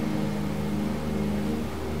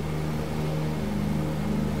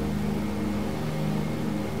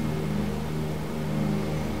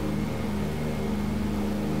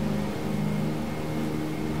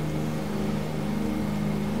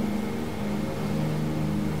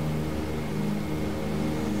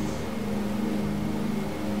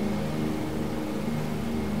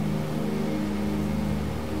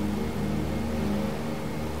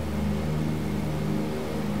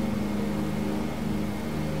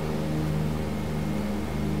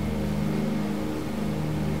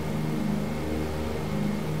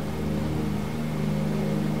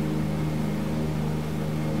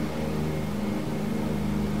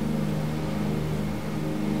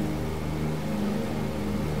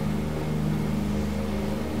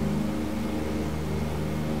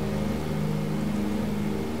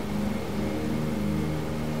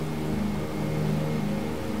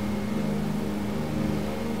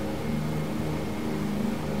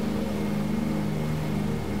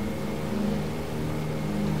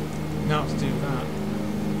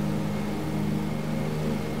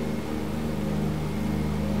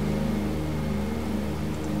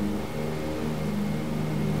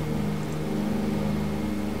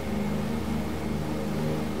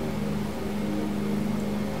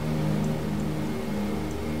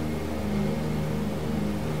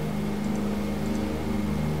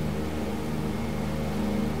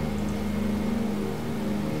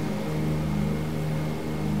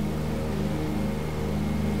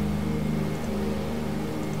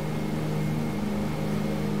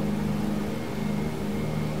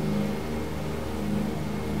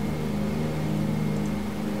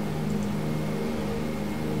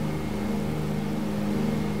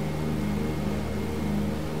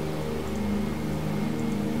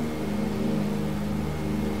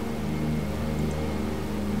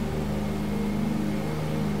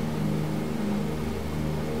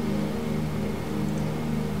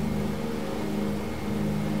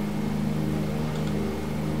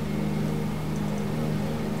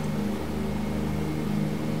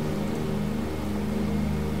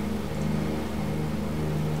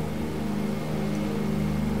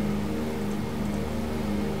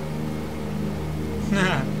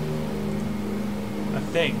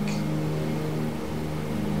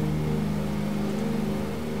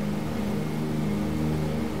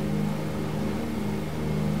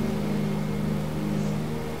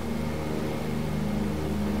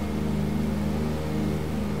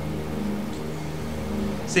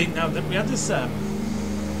 See, now that we had this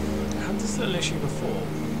little issue before.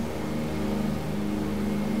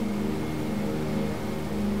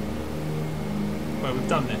 Where we've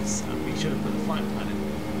done this, and we should have put the flight plan in.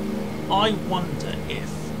 I wonder if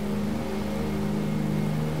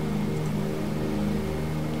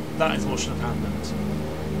that is what should have happened.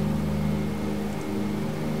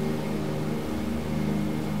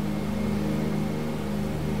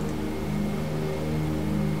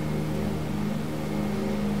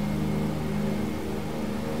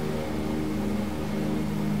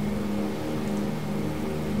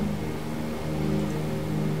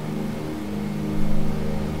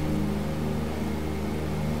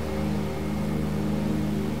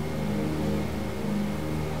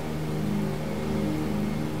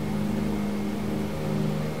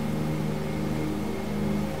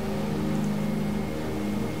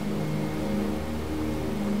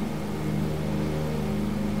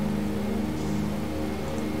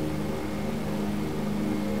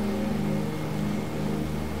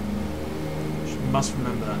 Must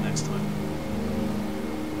remember that next time.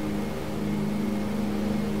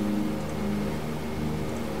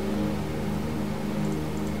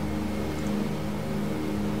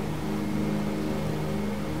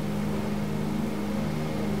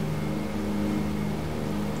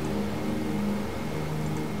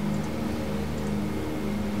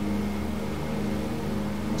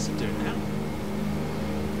 What's it doing now?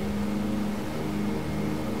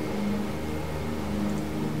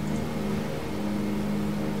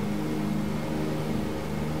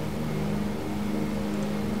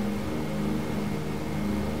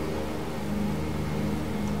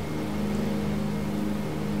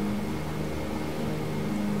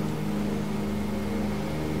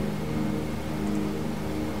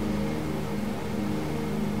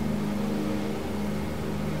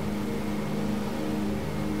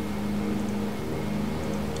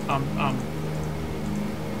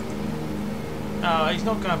 Oh, he's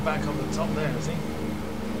not going back on the top there, is he?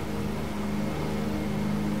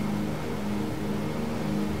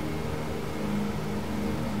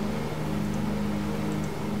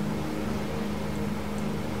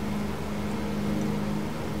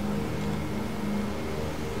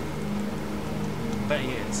 I bet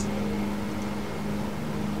he is.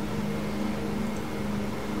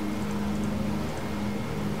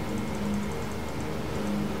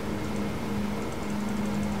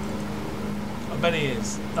 I bet he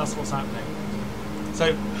is. That's what's happening.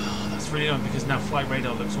 So that's really annoying because now flight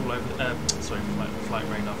radar looks all over. Sorry, flight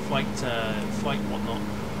radar, flight whatnot.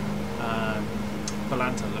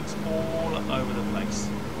 Volanta looks all over the place.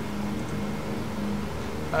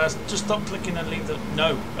 Just stop clicking and leave the.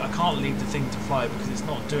 No, I can't leave the thing to fly because it's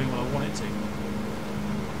not doing what I want it to.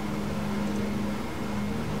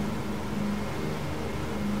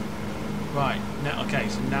 Right now, okay.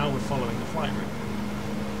 So now we're following the flight route.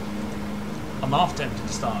 I'm half tempted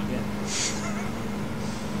to start again.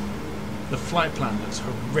 The flight plan looks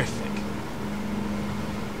horrific.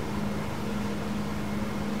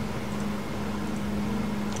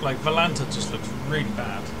 Like Volanta just looks really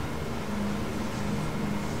bad.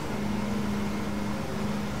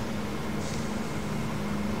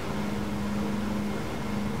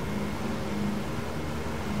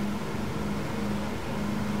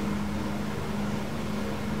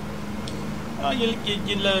 Oh,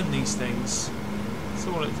 you learn these things. That's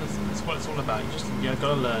what it's all about. You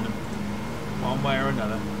gotta learn them, one way or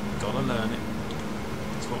another. You gotta learn it.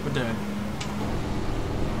 That's what we're doing.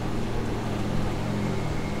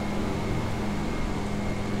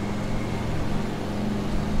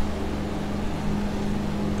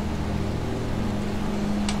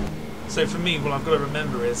 So for me, what I've got to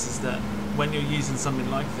remember is that when you're using something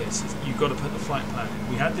like this, you've got to put the flight plan in.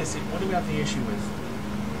 We had this. What did we have the issue with?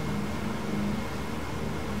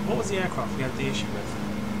 What was the aircraft we had the issue with?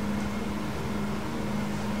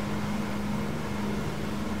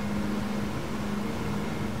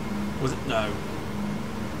 Was it? No.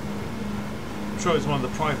 I'm sure it was one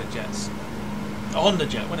of the private jets. A Honda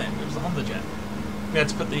jet, wasn't it? It was a Honda jet. We had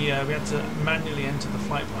to put the. We had to manually enter the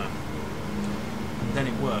flight plan, and then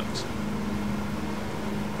it worked.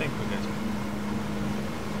 I think we're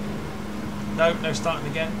good. No, starting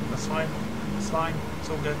again. That's fine. It's fine. It's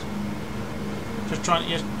all good.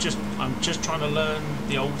 I'm just trying to learn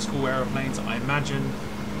the old school aeroplanes. I imagine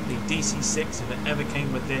the DC-6, if it ever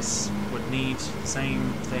came with this, would need the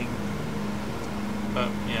same thing. But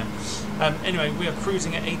yeah. Anyway, we are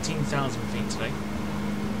cruising at 18,000 feet today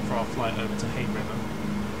for our flight over to Hay River.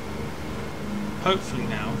 Hopefully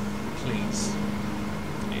now, please,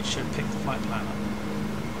 it should pick the flight plan up.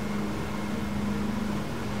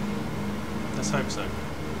 Let's hope so.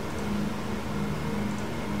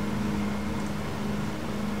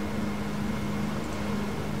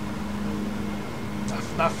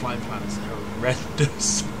 That flight plan is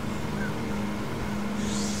horrendous.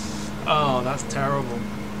 Oh, that's terrible.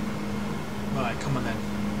 Right, come on then.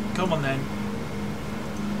 Come on then.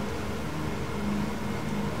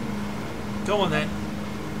 Come on then.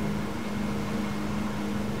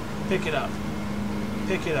 Pick it up.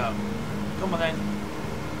 Pick it up. Come on then.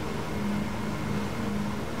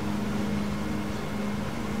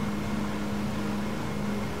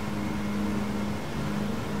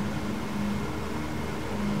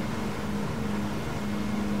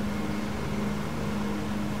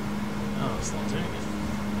 Oh, it's not doing it.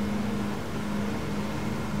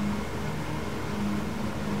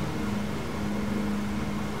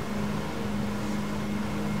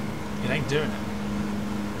 It ain't doing it.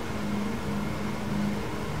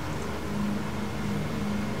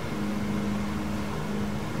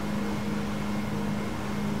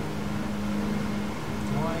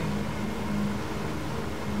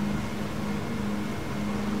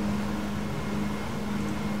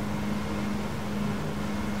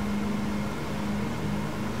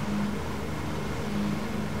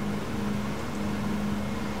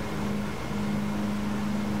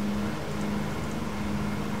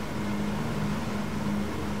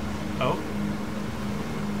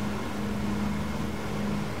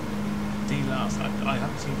 I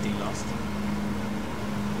haven't seen D last.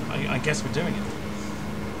 I guess we're doing it.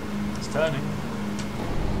 It's turning.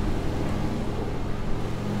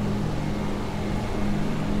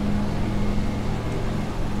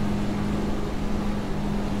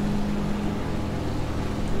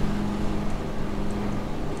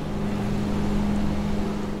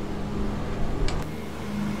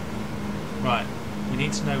 Right, we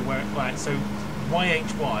need to know where. Right, so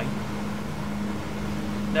YHY.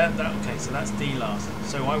 Okay, so that's D last.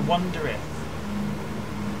 So I wonder if,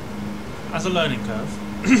 as a learning curve,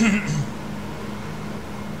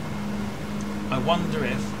 I wonder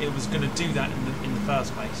if it was going to do that in the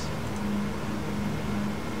first place.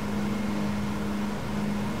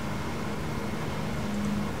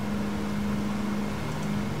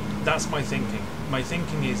 That's my thinking. My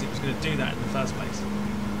thinking is it was going to do that in the first place.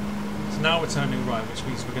 So now we're turning right, which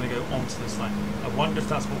means we're going to go onto this line. I wonder if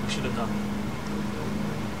that's what we should have done.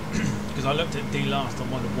 Because I looked at D last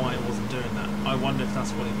and wondered why it wasn't doing that. I wonder if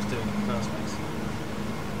that's what it was doing in the first place.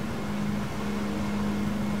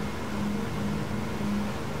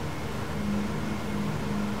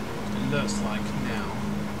 It looks like now.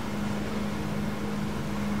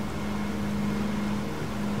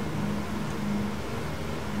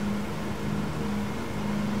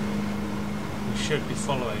 We should be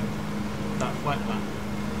following that flight plan.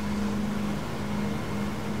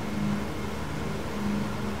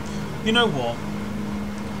 You know what?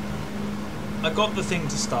 I got the thing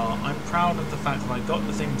to start. I'm proud of the fact that I got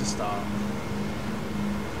the thing to start.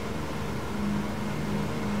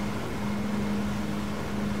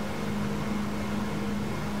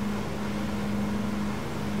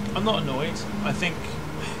 I'm not annoyed. I think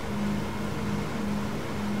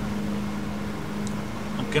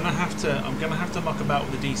I'm gonna have to muck about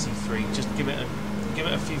with the DC-3. Just give it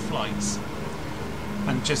a few flights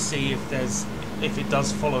and just see if it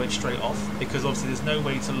does follow it straight off, because obviously there's no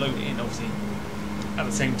way to load it in. Obviously, at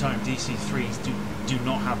the same time, DC-3s do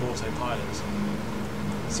not have autopilots.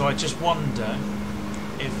 So I just wonder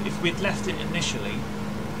if we'd left it initially,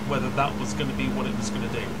 whether that was going to be what it was going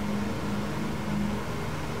to do.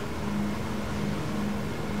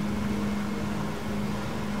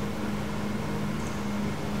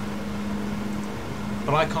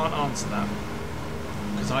 But I can't answer that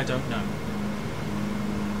because I don't know.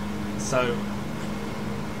 So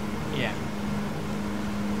yeah.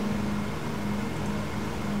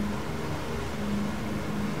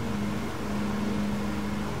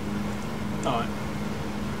 Alright.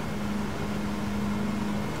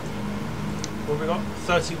 What have we got?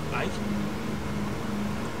 38.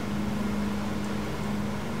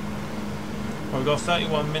 Well, we've got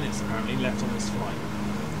 31 minutes apparently left on this flight.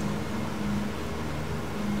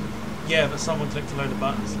 Yeah, but someone clicked a load of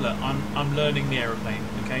buttons. Look, I'm learning the aeroplane,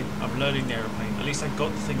 okay? I'm learning the aeroplane. At least I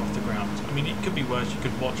got the thing off the ground. I mean, it could be worse. You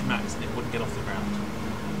could watch Max and it wouldn't get off the ground.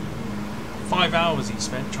 5 hours he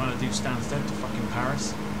spent trying to do Stansted to fucking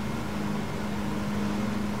Paris.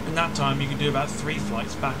 In that time, you could do about 3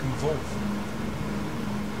 flights back and forth.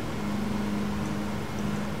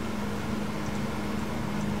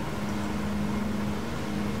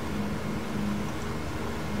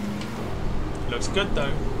 Looks good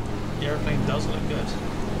though. The airplane does look good.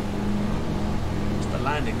 It's the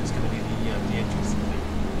landing that's going to be the interesting thing.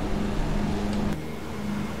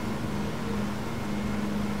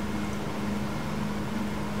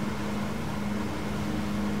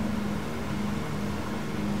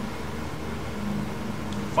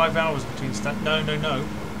 5 hours between no.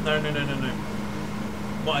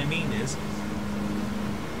 What I mean is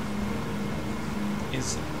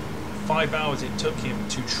 5 hours it took him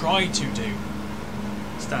to try to do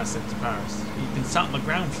Stansted to Paris. He's been sat on the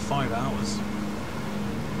ground for 5 hours.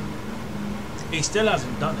 He still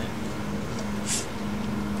hasn't done it.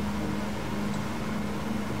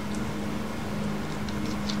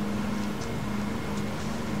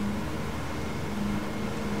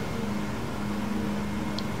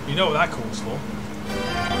 You know what that calls for.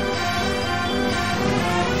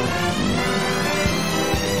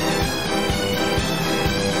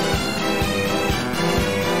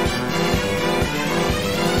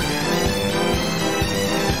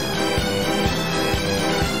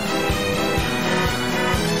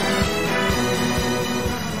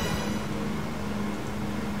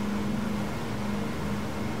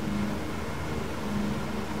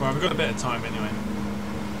 Well, we've got a bit of time anyway.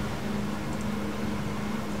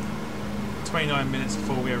 29 minutes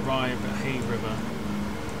before we arrive at Hay River.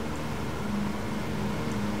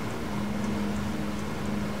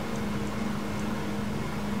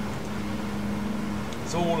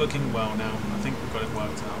 It's all looking well now. I think we've got it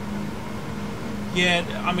worked out. Yeah,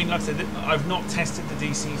 I mean, like I said, I've not tested the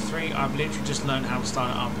DC-3. I've literally just learned how to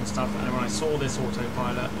start it up and stuff. And when I saw this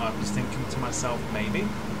autopilot, I was thinking to myself, maybe.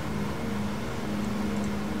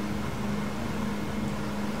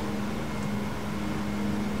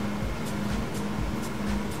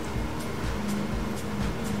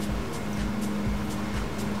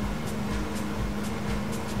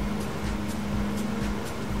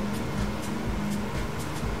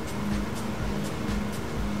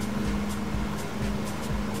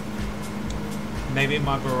 Maybe it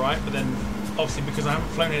might be alright, but then obviously because I haven't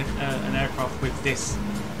flown an aircraft with this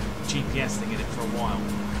GPS thing in it for a while,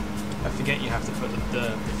 I forget you have to put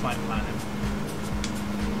the flight plan in.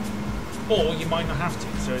 Or you might not have to,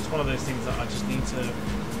 so it's one of those things that I just need to,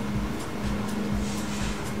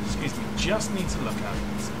 excuse me, just need to look at.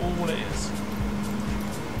 That's all it is.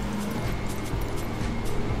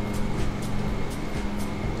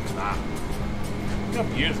 Look at that. Look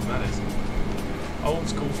how beautiful that is. Old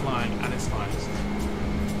school flying at its finest.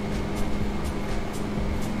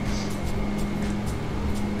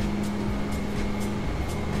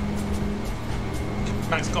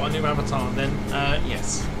 Max got a new avatar then?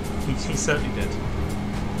 Yes, he certainly did.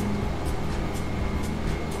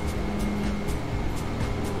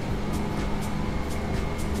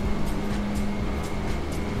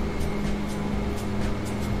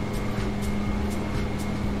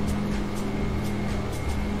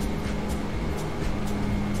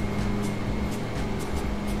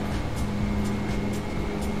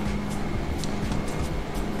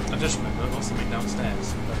 I just remembered I've got something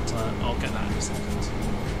downstairs, but I'll get that in a second.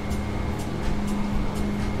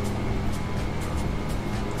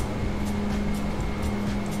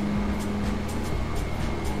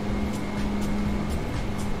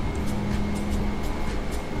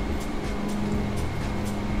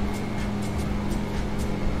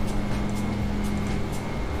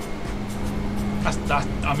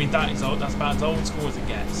 I mean, that's about as old school as it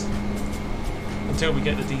gets. Until we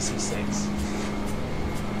get the DC-6.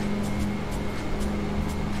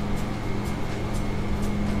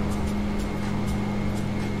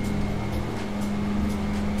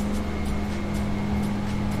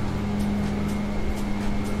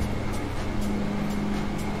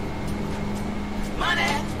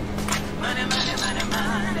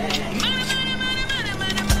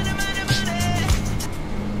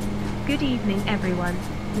 Good evening, everyone.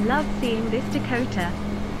 Love seeing this Dakota.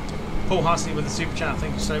 Paul Hussey with the super chat,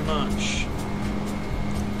 thank you so much.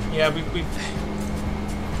 Yeah, we've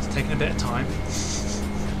it's taken a bit of time,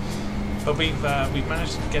 but we've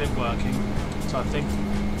managed to get it working. So I think,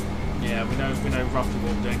 yeah, we know roughly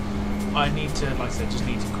what we're doing. I need to, like I said, just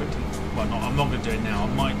need to quickly. Well, I'm not going to do it now. I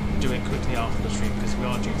might do it quickly after the stream because we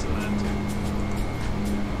are due to land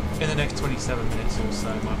in the next 27 minutes or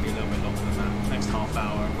so. It might be a little bit longer than that. Next half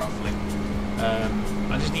hour, roughly.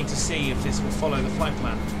 I just need to see if this will follow the flight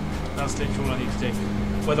plan. That's literally all I need to do.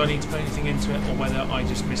 Whether I need to put anything into it or whether I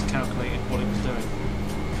just miscalculated what it was doing.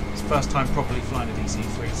 It's the first time properly flying a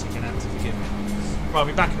DC-3, so you're going to have to forgive me. Right, I'll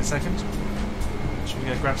be back in a second. Should we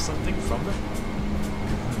go grab something from them?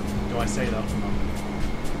 Do I say that or not?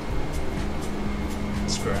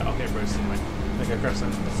 Screw it, I'll get roasted anyway. I'll go grab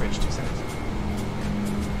something from the fridge, 2 seconds.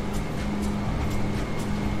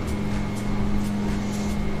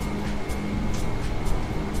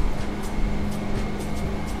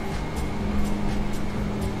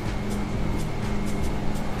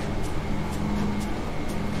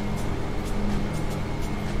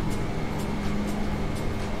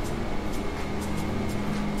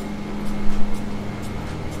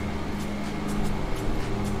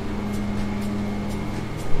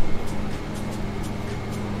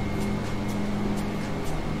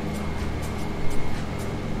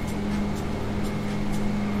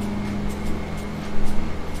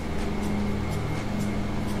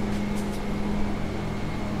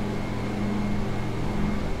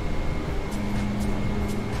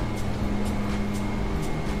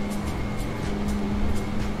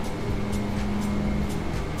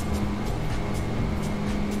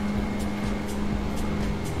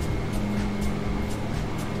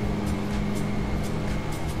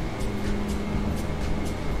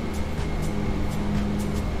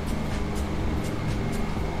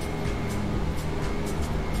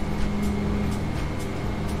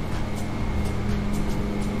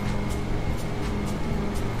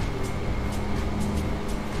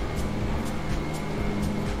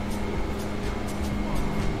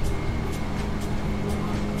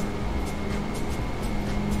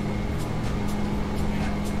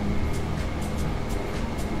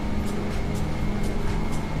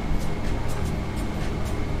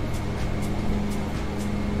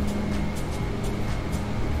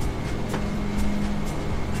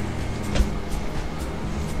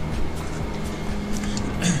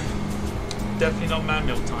 Definitely not man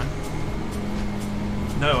milk time.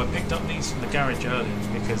 No, I picked up these from the garage earlier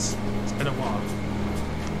because it's been a while.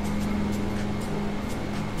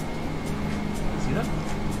 See that?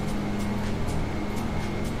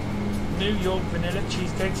 New York vanilla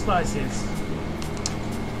cheesecake slices.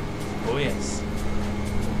 Oh yes.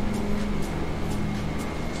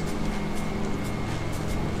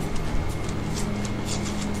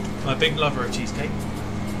 I'm a big lover of cheesecake.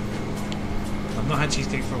 I've not had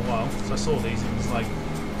cheesecake for a while, so I saw these and was like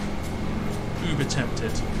uber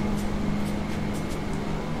tempted.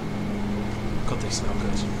 God, they smell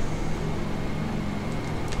good.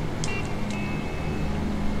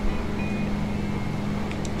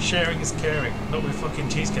 Sharing is caring, not with fucking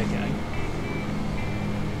cheesecake, eh?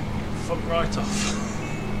 Fuck right off.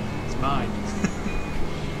 It's mine.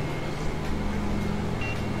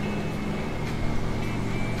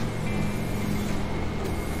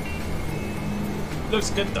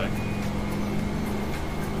 Looks good though.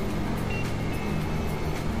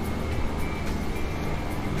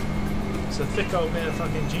 It's a thick old bit of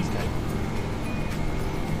fucking cheesecake.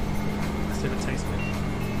 Let's see if it tastes good.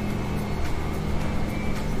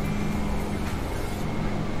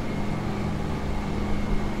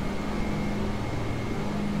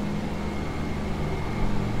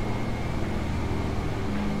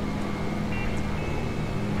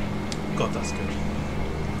 God, that's good.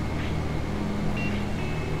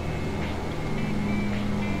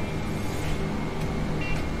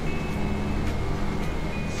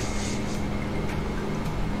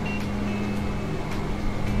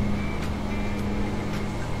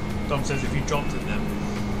 Dom says if you dropped it then.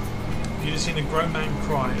 You'd have seen a grown man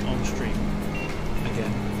cry on stream.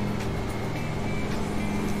 Again.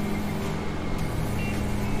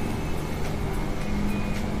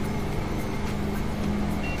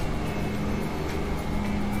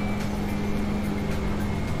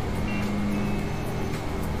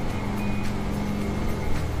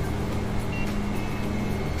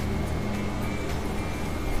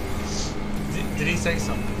 Did he say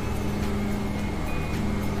something?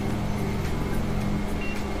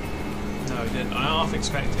 No, he didn't. I half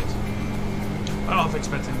expected him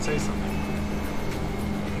to say something.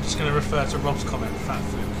 I'm just going to refer to Rob's comment, fat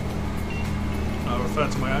fluke. I'll refer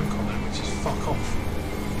to my own comment, which is fuck off.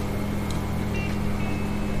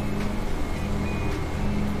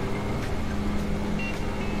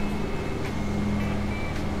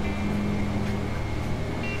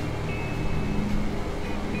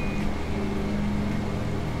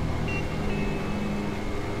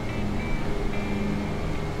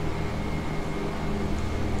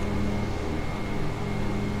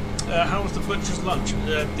 How was the butcher's lunch?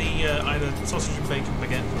 I had a sausage and bacon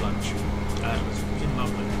baguette for lunch. It was fucking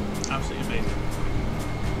lovely. Absolutely amazing.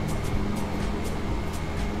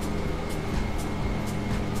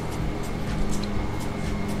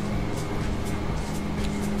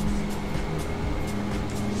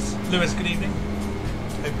 Lewis, good evening.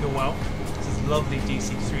 Hope you're well. This is lovely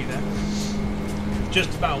DC-3 there.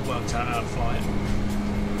 Just about worked out how to fly it.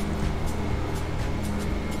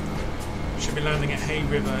 Should be landing at Hay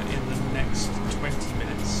River in the next 20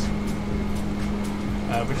 minutes.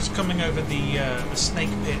 We're just coming over the Snake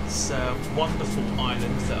Pit's wonderful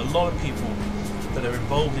island that a lot of people that are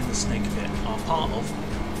involved in the Snake Pit are part of.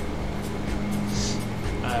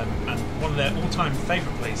 And one of their all-time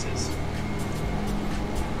favourite places.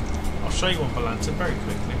 I'll show you on Balanta very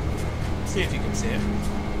quickly. See if you can see it.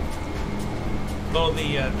 A lot of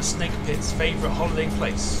the Snake Pit's favourite holiday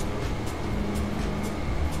place.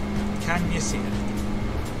 Can you see it?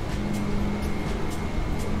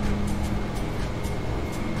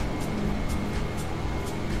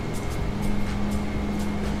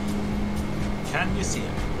 Can you see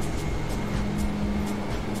it?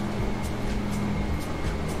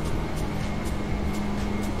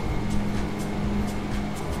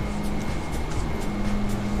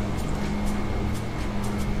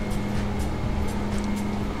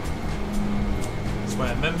 It's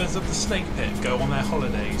where members of the Snake Pit go on their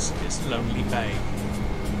holidays. It's Lonely Bay.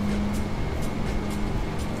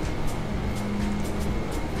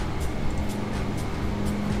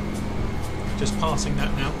 Just passing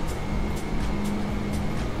that now.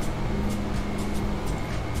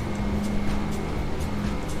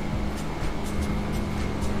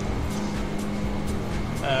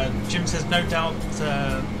 Jim says no doubt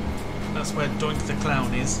that's where Doink the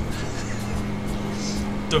Clown is.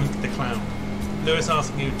 Doink the Clown. Lewis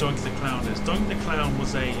asking who Doink the Clown is. Doink the Clown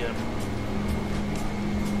was a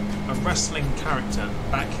wrestling character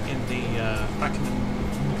back in the oh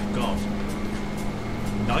God,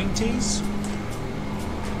 90s.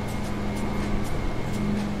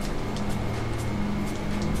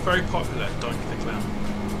 Very popular, Doink the Clown.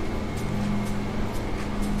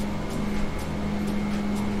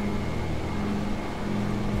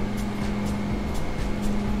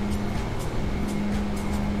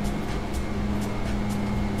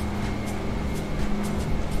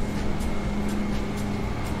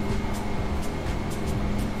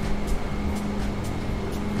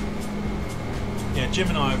 Jim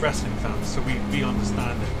and I are wrestling fans, so we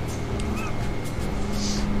understand it.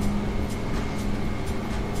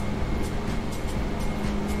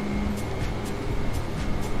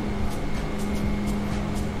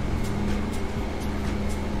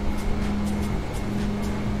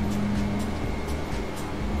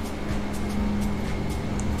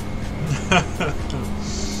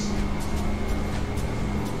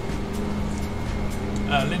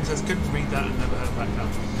 Lynn says, couldn't read that and never heard back now.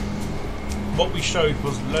 What we showed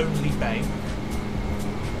was Lonely Bay.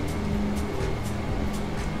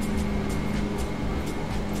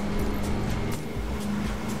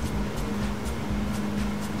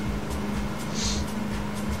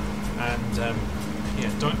 And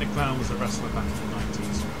yeah, Doink the Clown was a wrestler back in the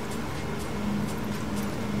 90s.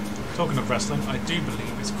 Talking of wrestling, I do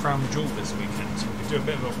believe it's Crown Jewel this weekend, so we can do a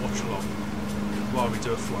bit of a watch along while we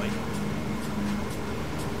do a flight.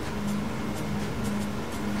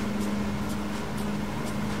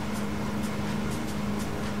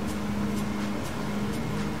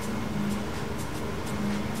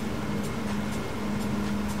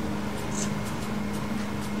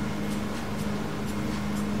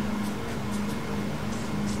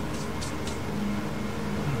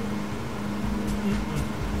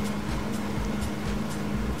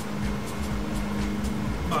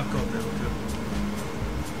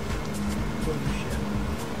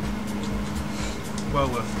 Well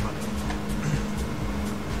worth the money.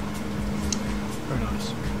 Very nice.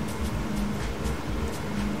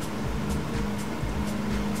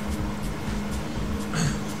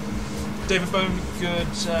 David Bone, good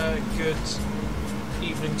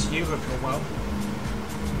evening to you. Hope you're well.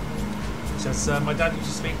 He says, my dad used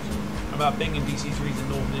to speak about being in DC-3s in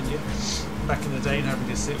northern India back in the day and having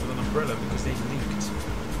to sit with an umbrella because they leaked.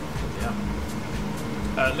 Yeah.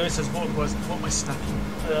 Lewis says, what am I snacking?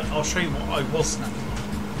 I'll show you what I was snacking on.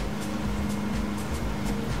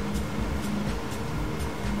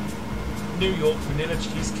 New York vanilla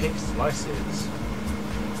cheesecake slices.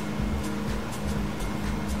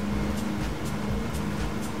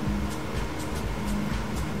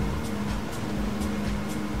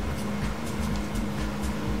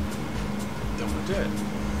 Don't want to do it.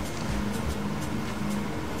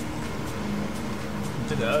 I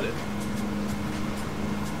did it earlier.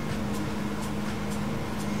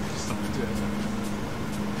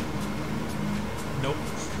 Nope.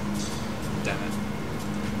 Damn it.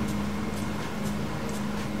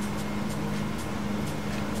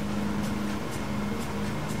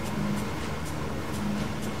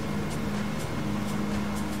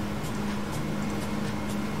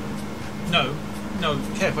 No,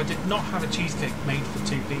 Kev, I did not have a cheesecake made for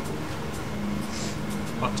 2 people.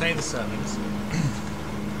 I'll tell you the servings.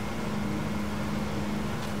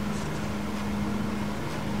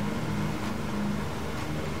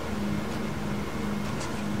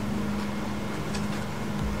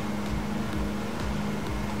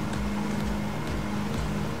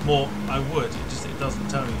 More, I would, it doesn't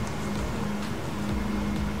tell you.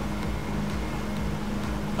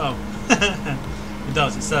 Oh, it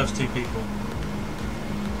does, it serves 2 people.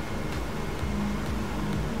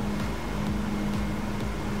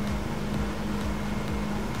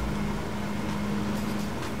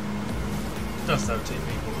 It does serve 2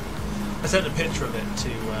 people. I sent a picture of it to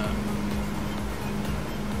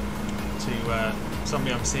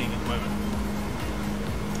somebody I'm seeing at the moment.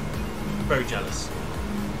 Very jealous.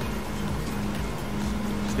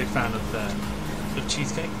 A big fan of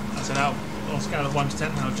cheesecake. I said, out on a scale of 1 to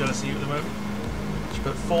 10, how jealous are you at the moment? She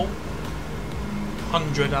put 4.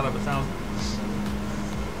 100 out of 1,000.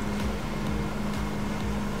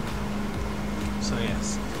 So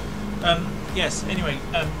yes. Yes. Anyway,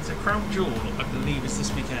 so Crown Jewel, I believe, is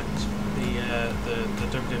this weekend. The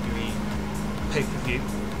WWE pay-per-view.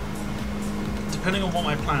 Depending on what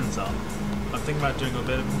my plans are, I'm thinking about doing a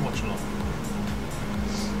bit of a watch-along.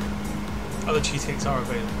 Other cheesecakes are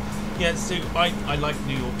available. Yeah, so I like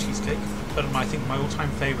New York cheesecake, but I think my all-time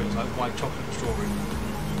favourite is like white chocolate and strawberry.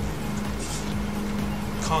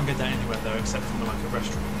 Can't get that anywhere though, except from like a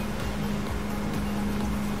restaurant.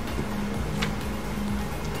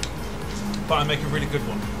 But I make a really good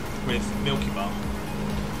one with Milky Bar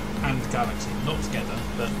and Galaxy, not together,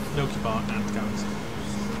 but Milky Bar and Galaxy.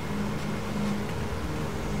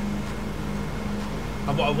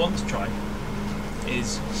 And what I want to try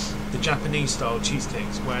is the Japanese style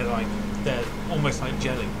cheesecakes, where like they're almost like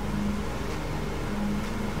jelly.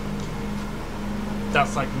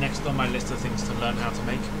 That's like next on my list of things to learn how to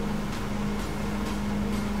make.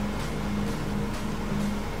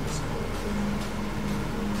 So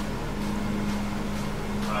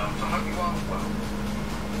hope you are well.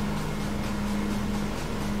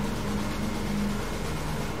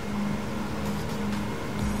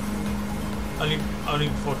 Only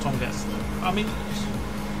before Tom gets. I mean,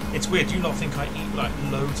 it's weird. Do you not think I eat like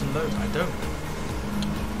loads and loads? I don't.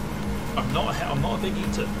 I'm not a big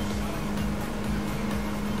eater.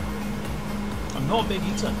 I'm not a big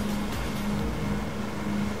eater.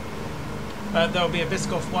 There'll be a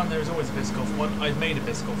Biscoff one. There is always a Biscoff one. I've made a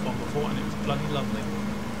Biscoff one before, and it was bloody lovely.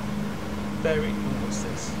 Very. Oh, what's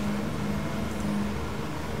this?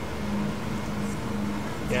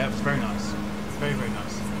 Yeah, it was very nice. Very, very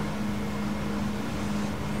nice.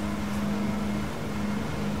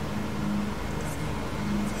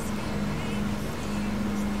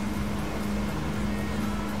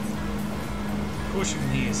 Of course, you can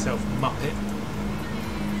hear yourself, Muppet.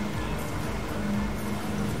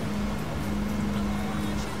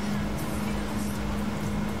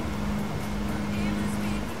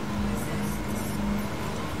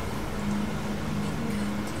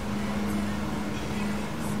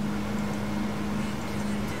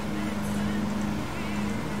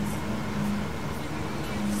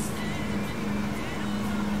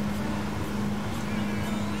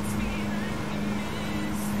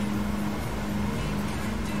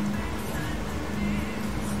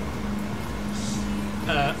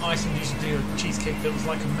 Iceland used to do a cheesecake that was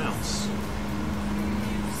like a mouse.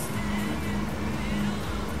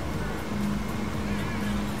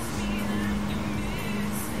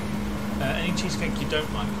 Any cheesecake you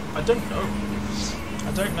don't like? I don't know.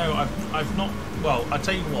 I don't know. I've not. Well, I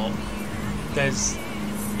tell you what. There's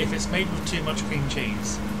if it's made with too much cream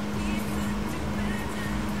cheese.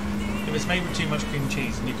 If it's made with too much cream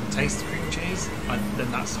cheese and you can taste the cream cheese,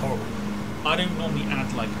 then that's horrible. I don't normally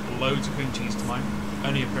add like loads of cream cheese to mine.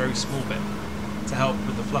 Only a very small bit to help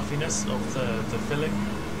with the fluffiness of the filling,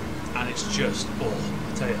 and it's just, oh,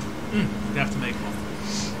 I tell you, you're gonna have to make one.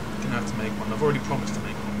 You're gonna have to make one. I've already promised to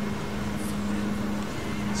make one,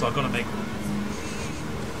 so I've got to make one.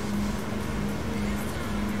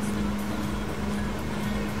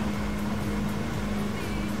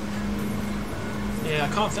 Yeah, I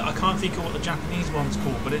can't think of what the Japanese one's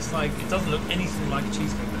called, but it's like it doesn't look anything like a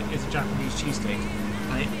cheesecake, but it is a Japanese cheesecake.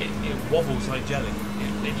 And it wobbles like jelly.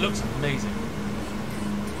 It looks amazing.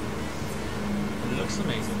 It looks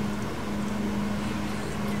amazing.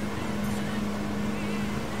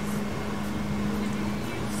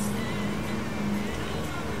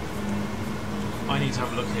 I need to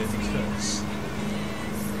have a look here because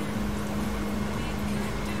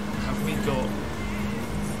have we got?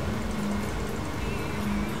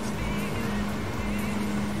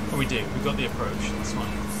 Oh, we do. We've got the approach. That's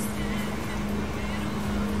fine.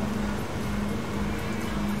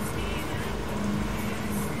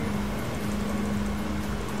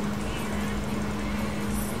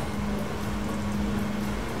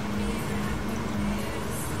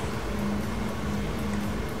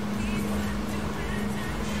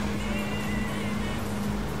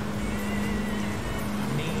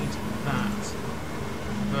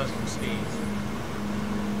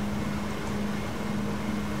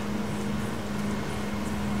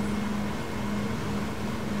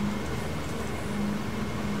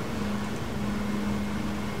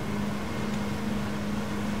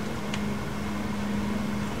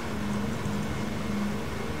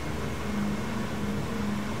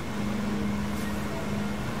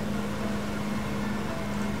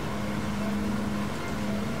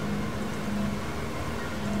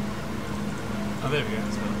 Oh, there we go.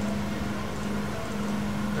 That's better.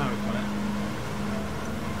 Now we've got it.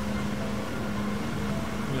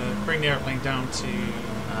 I'm going to bring the airplane down to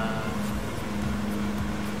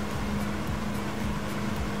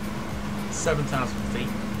 7,000 feet.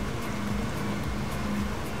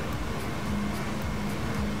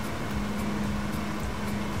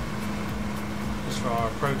 Just for our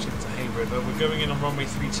approach into Hay River. We're going in on runway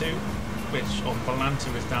 32, which on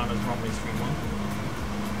Volanta is down as runway 31.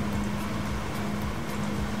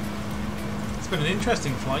 It's been an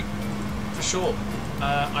interesting flight, for sure.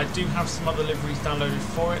 I do have some other liveries downloaded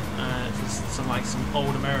for it, for some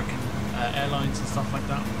old American airlines and stuff like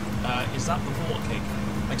that. Is that the water cake?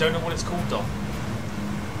 I don't know what it's called, Dom.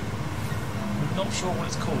 I'm not sure what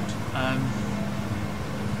it's called.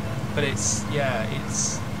 But it's yeah,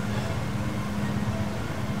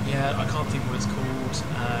 I can't think what it's called.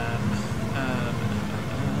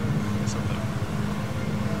 Let's have a look.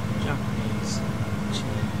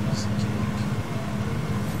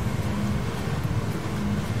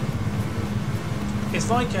 It's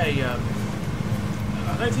like a,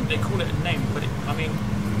 I don't think they call it a name, but I mean,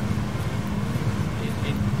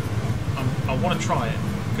 I want to try it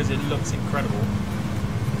because it looks incredible.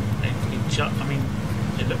 I mean,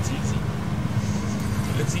 it looks easy.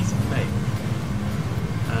 It looks easy to make.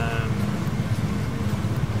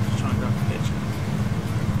 Just try and grab a picture,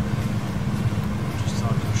 just so I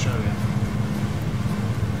can show you.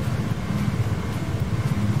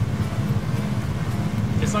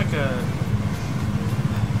 It's like a,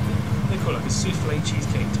 they call it like a souffle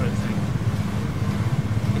cheesecake type thing.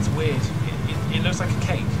 It's weird. It looks like a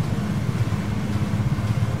cake.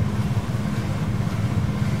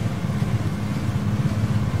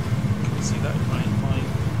 Can you see that? I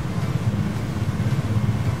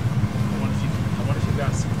wonder if you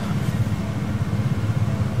guys see that.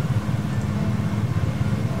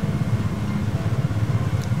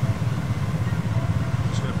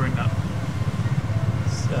 Just going to bring that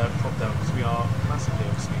prop down because we are massively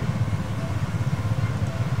obscure.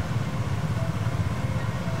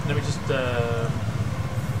 Let me just can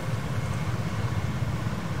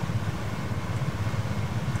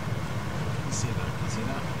you see that? Can you see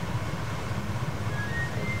that?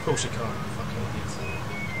 Of course you can't. Fucking idiots.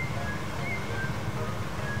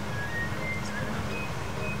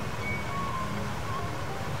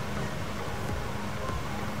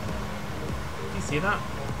 Can you see that?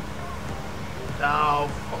 Oh,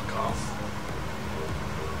 fuck off.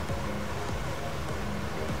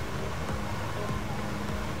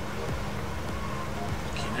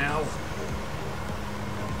 Now.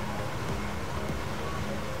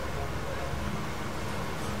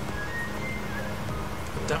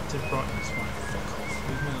 Adaptive brightness, right, fuck off,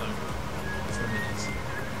 leave me alone for a minute.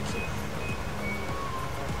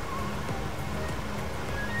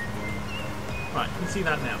 Right, you can see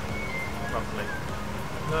that now, roughly.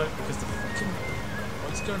 No, because the fucking,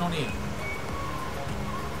 what's going on here?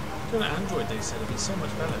 Go to Android, they said, it'd be so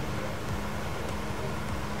much better.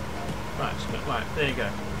 Right, there you go.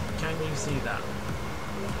 Can you see that?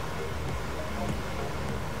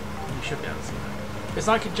 You should be able to see that. It's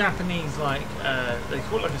like a Japanese, like, they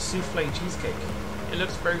call it like a souffle cheesecake. It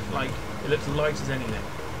looks very, like, it looks light as anything.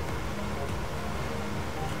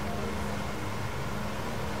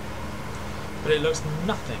 But it looks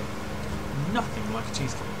nothing like a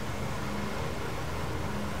cheesecake.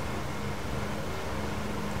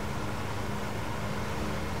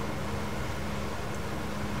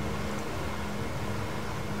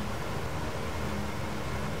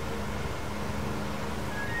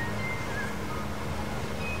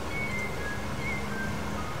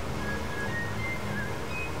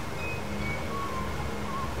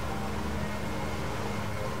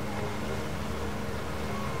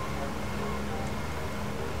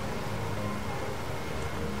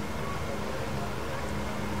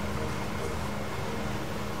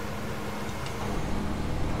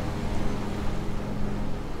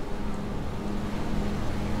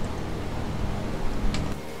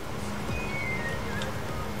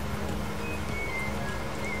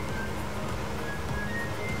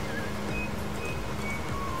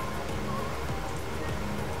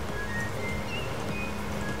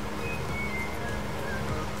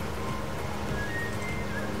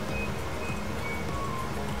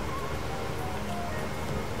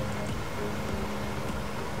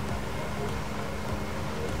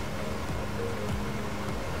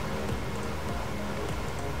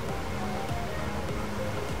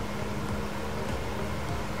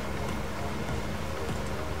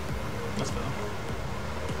 That's better.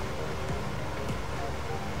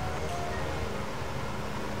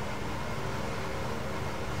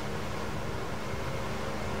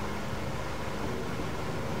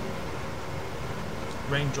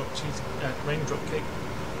 Raindrop cake.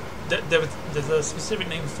 There's a specific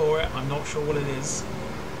name for it. I'm not sure what it is.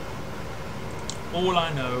 All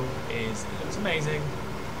I know is it looks amazing.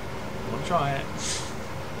 I want to try it.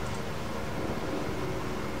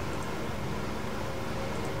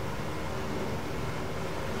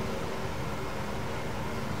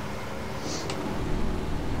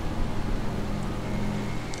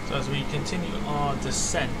 So as we continue our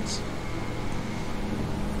descent,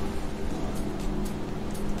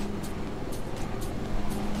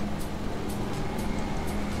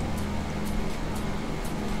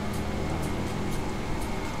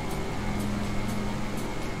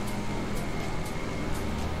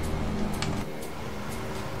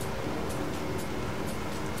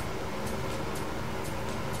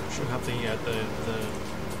 should have the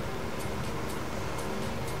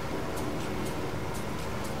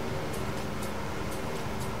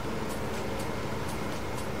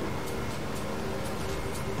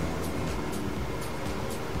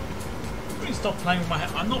you stop playing with my hair?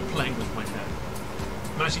 I'm not playing with my hair.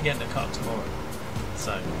 I'm actually getting a cut tomorrow.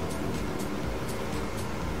 So.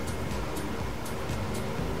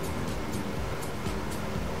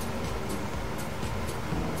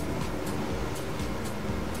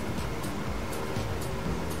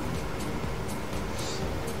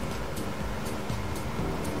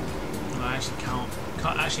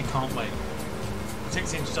 I actually can't wait.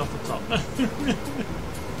 6 inches off the top.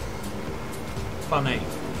 Funny.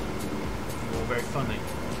 You're very funny.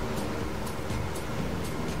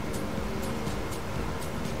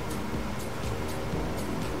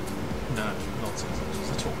 No, not 6 inches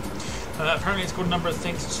at all. Apparently it's called a number of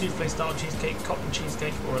things: souffle style cheesecake, cotton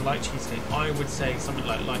cheesecake, or a light cheesecake. I would say something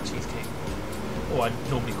like light cheesecake. Or I'd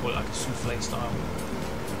normally call it like a souffle style.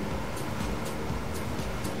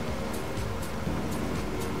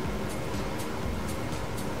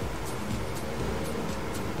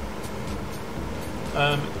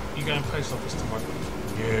 You going post office tomorrow?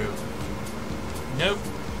 No. Nope.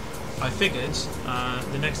 I figured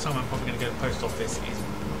the next time I'm probably going to go to post office is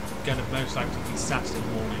going to most likely be Saturday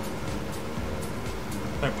morning.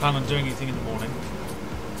 I don't plan on doing anything in the morning.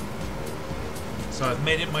 So I've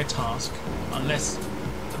made it my task, unless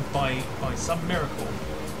by some miracle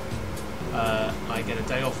I get a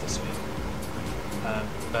day off this week.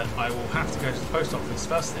 But I will have to go to the post office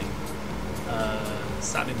first thing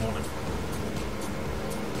Saturday morning,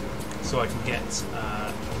 so I can get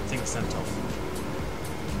things sent off.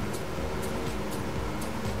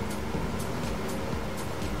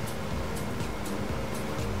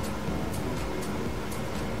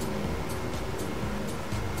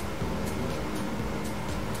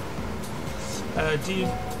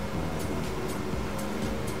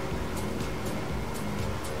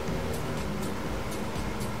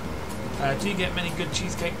 Do you get many good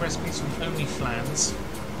cheesecake recipes from OnlyFlans?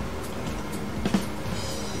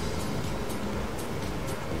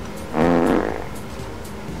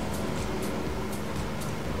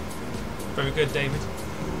 Very good, David.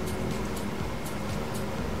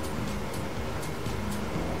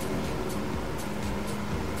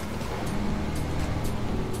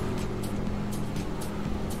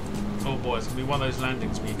 Oh boy, it's going to be one of those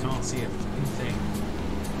landings where you can't see a fucking thing.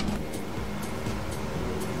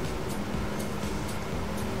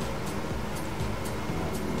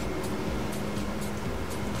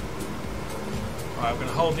 Alright, we're going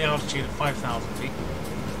to hold the altitude at 5,000 feet.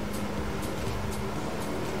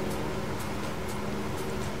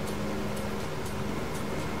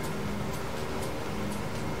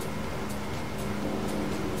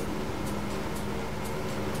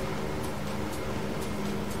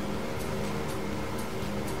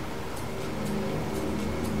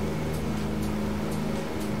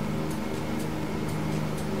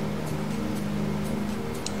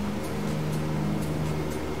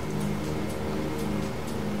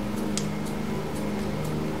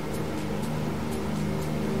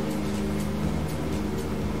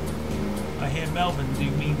 Melbourne do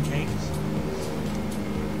mean cakes.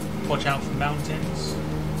 Watch out for mountains.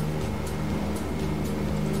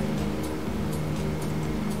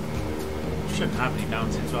 Shouldn't have any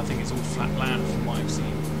mountains, but I think it's all flat land from what I've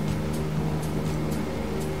seen.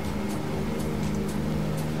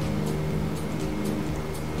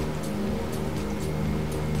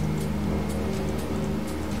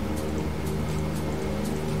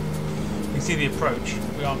 You can see the approach.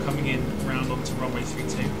 We are coming in round onto runway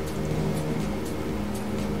 32.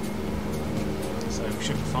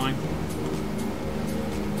 Should be fine.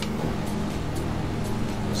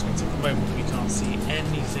 Just going to take a moment we can't see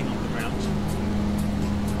anything on the ground.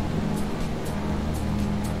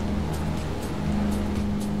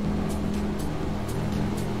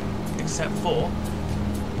 Except for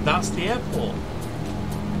that's the airport.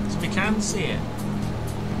 So we can see it.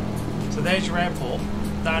 So there's your airport.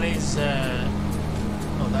 That is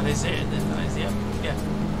oh, that is it, and then that is the airport. Yeah.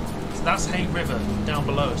 So that's Hay River down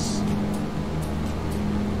below us.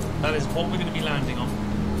 That is what we're going to be landing on,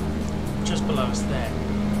 just below us there.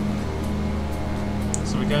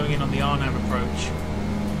 So we're going in on the RNAV approach.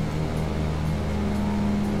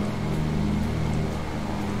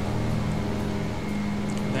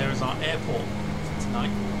 And there is our airport for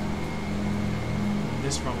tonight.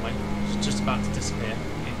 This runway is just about to disappear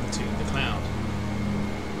into the cloud.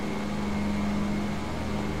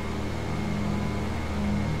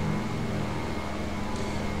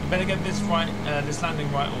 Better get this right, this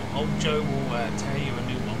landing right, or old Joe will tear you a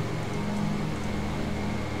new one.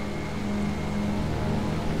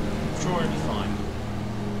 I'm sure it'll be fine.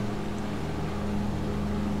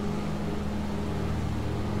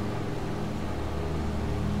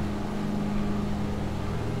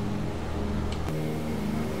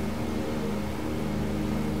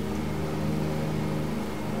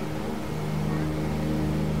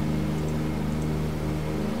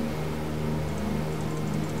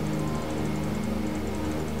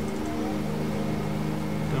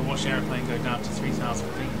 down to 3,000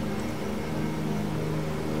 feet.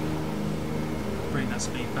 Bring that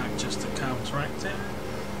speed back just to counteract it.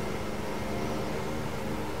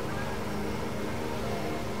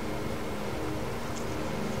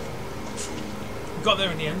 Got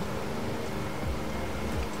there in the end.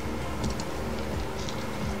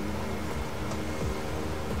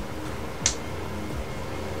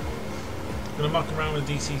 Gonna muck around with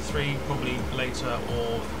DC-3 probably later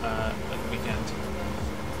or at the weekend.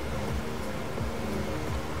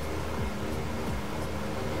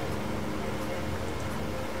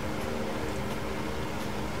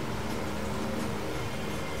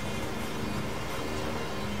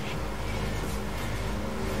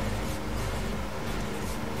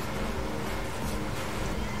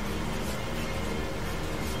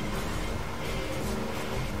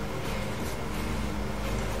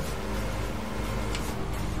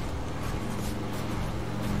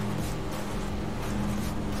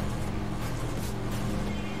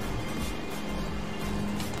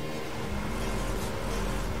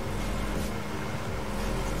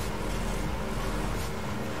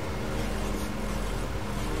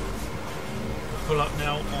 Pull up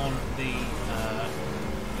now on the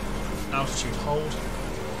altitude hold.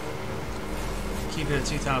 Keep it at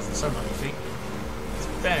 2,700 feet. It's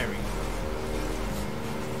very,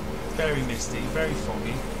 very misty, very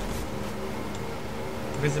foggy.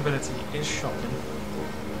 Visibility is shocking.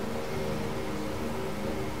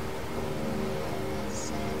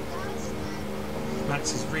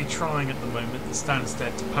 Max is retrying at the moment the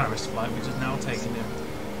Stansted to Paris flight, which has now taken him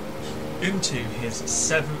into his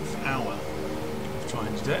 7th hour.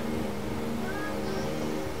 Trying to do it.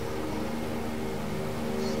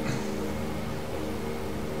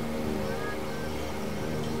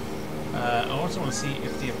 I also want to see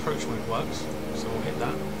if the approach mode works, so we'll hit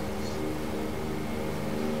that.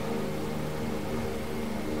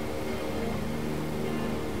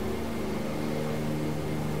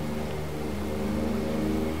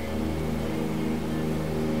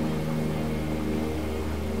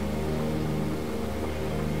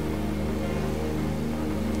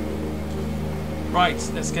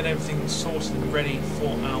 Right, let's get everything sorted and ready for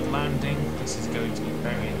our landing. This is going to be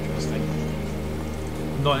very interesting.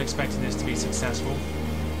 I'm not expecting this to be successful.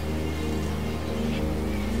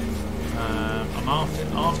 I'm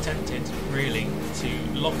half tempted, really, to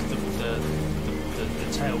lock the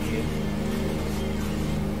tail gear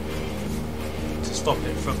to stop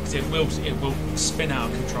it from, because it will spin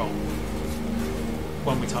out of control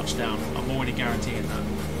when we touch down. I'm already guaranteeing that.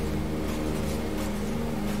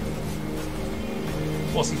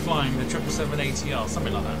 What's he flying? The 777 ATR,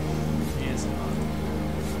 something like that. Yes.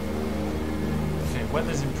 Okay,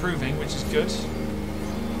 weather's improving, which is good.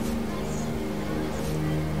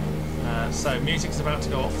 So music's about to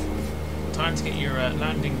go off. Time to get your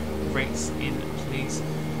landing rates in, please.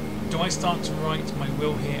 Do I start to write my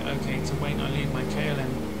will here? Okay, to Wayne I leave my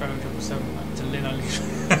KLM Barrow 777 to Lynn I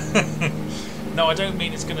leave. No, I don't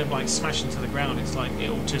mean it's going to like smash into the ground. It's like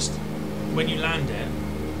it'll just, when you land it,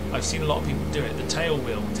 I've seen a lot of people do it. The tail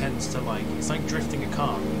wheel tends to like, it's like drifting a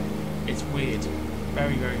car. It's weird.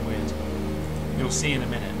 Very, very weird. You'll see in a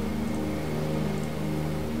minute.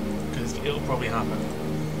 Because it'll probably happen.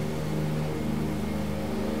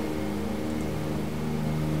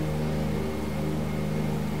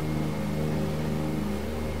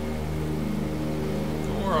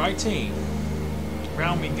 Alrighty.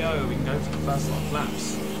 Round we go. We can go for the first lot of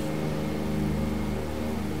laps.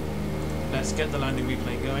 Let's get the landing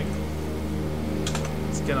replay going.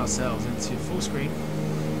 Let's get ourselves into full screen.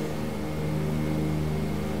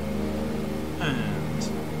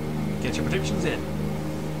 And get your predictions in.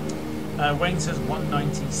 Wayne says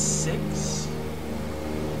 196.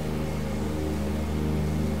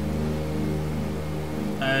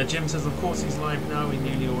 Jim says, of course he's live now. He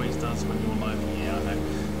nearly always does when you're live. Yeah, I know.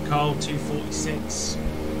 Carl 246.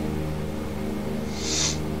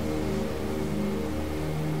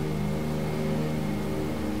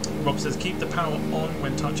 Rob says, keep the power on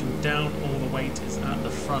when touching down, all the weight is at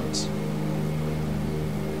the front.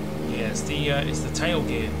 Yeah, it's the tail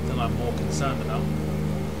gear that I'm more concerned about.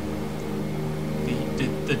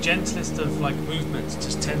 The gentlest of like movements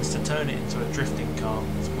just tends to turn it into a drifting car.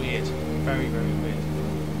 It's weird. Very, very weird.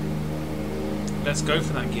 Let's go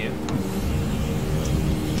for that gear.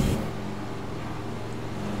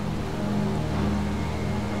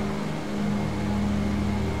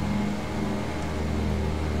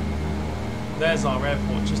 There's our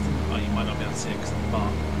airport, just in, oh, you might not be able to see it because of the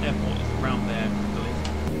bar. Airport is around there, I believe.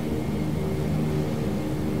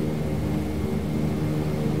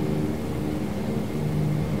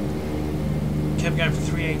 Kept going for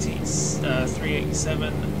 380,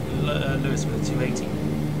 387 Lewis with a 280.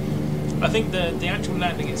 I think the actual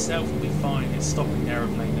landing itself will be fine. It's stopping the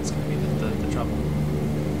aeroplane that's going to be the trouble.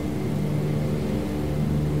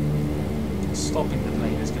 Stopping the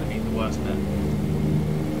plane is going to be the worst bit.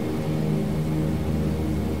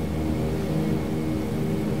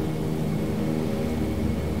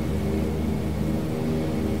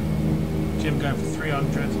 Jim going for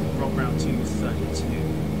 300, Rob round 232.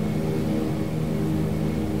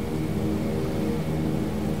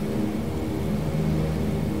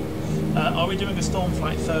 Are we doing a storm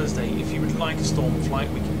flight Thursday? If you would like a storm flight,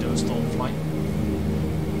 we can do a storm flight.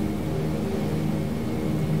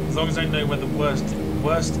 As long as I know where the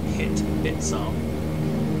worst hit bits are,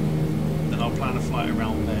 then I'll plan a flight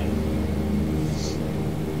around there.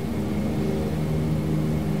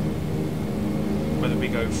 Whether we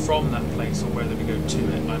go from that place or whether we go to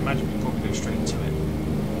it, I imagine we probably go straight to it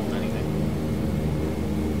more than anything.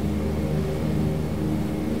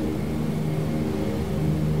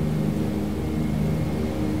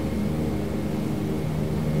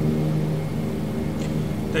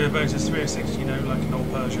 David Bones is 306, you know, like an old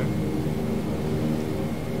Peugeot.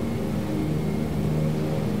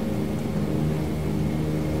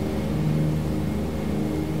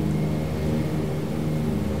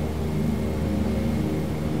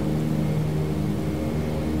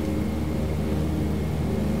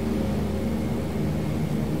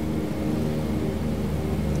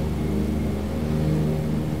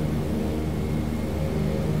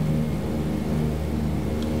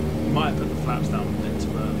 Might put the flaps down a bit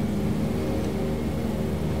too early.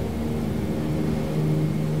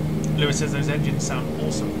 Lewis says those engines sound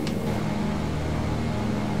awesome.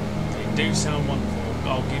 They do sound wonderful,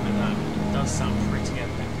 I'll give it that. It does sound pretty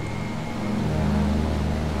epic.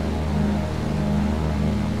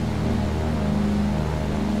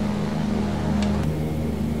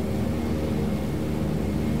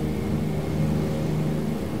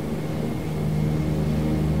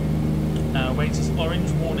 Waits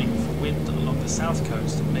orange warning for wind along the south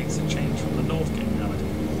coast and makes a change from the north getting hammered.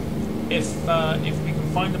 If we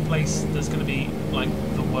can find a place that's going to be like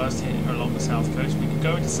the worst hit along the south coast, we could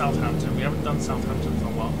go into Southampton. We haven't done Southampton for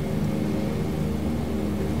a while.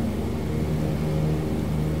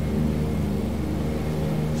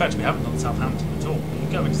 In fact, we haven't done Southampton at all. We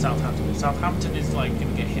can go into Southampton. Southampton is like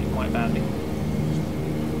going to get hit quite badly.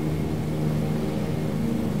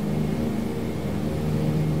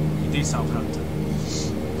 Do Southampton.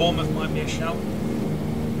 Bournemouth might be a shout.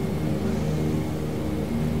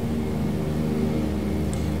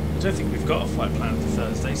 I don't think we've got a flight planned for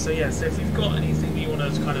Thursday, so yeah, so if you've got anything you want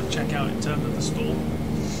to kind of check out in terms of the storm,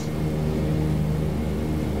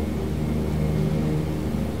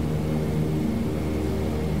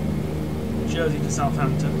 Jersey to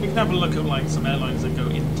Southampton. We can have a look at like some airlines that go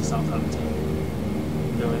into Southampton.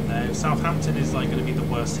 Go in there. If Southampton is like going to be the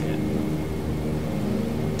worst hit,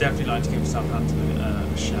 definitely like to give Southampton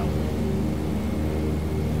a shout.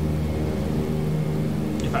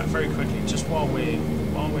 In fact, very quickly, just while we're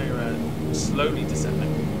slowly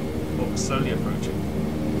descending or slowly approaching.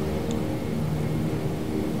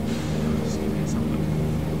 Just give me some look.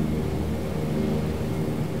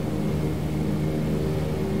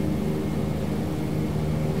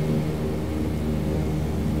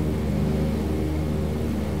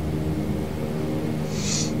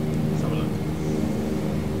 Let's have a look.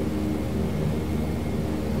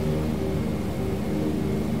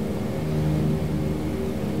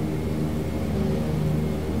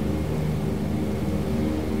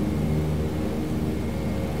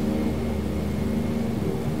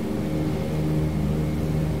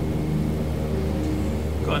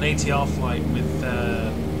 Got an ATR flight with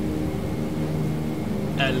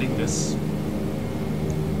Aer Lingus.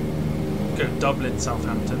 Go Dublin,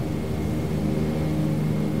 Southampton.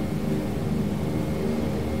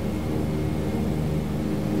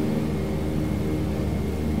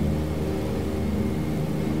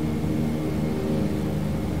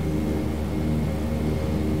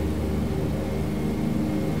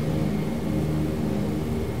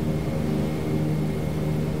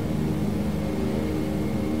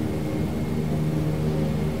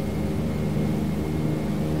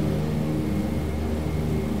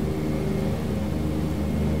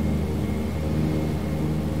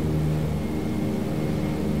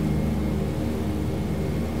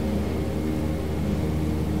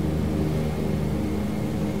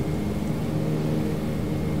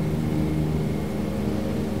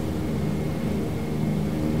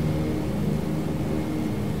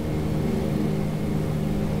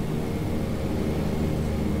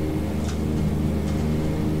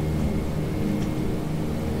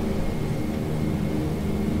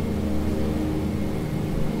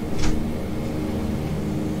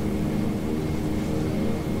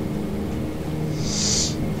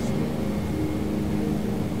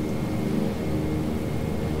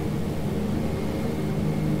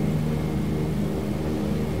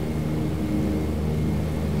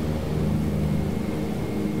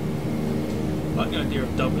 like the idea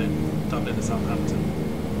of Dublin to Southampton.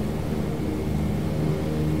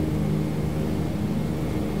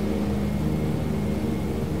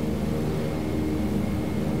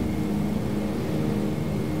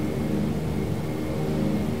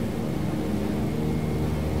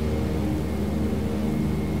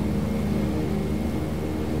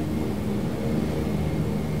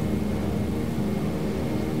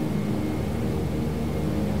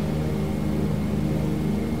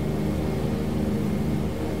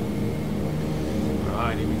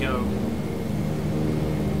 Here we go.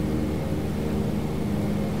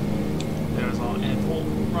 There's our airport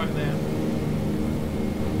right there.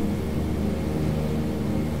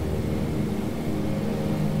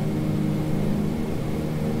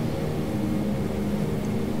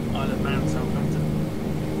 Isle of Man, Southampton.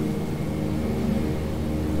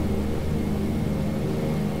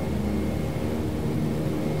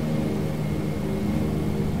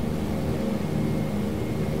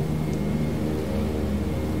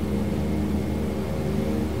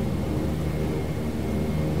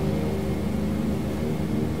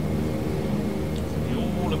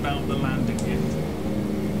 About the landing gear.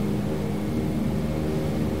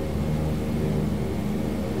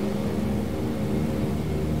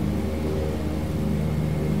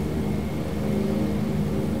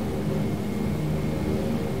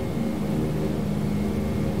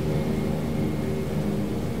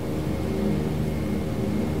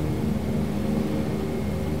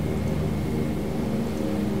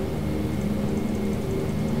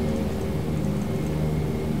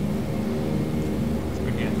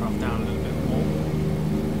 Down a little bit more.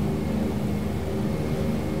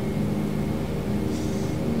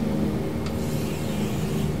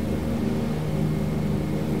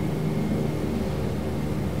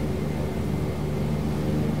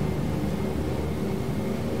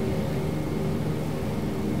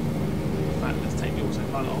 In fact, let's take the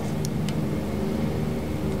autopilot off.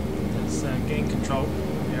 Let's gain control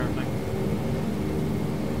of the aeroplane.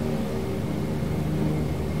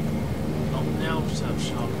 Not now,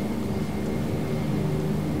 sharp.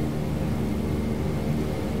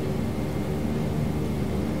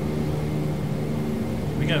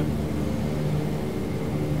 We go.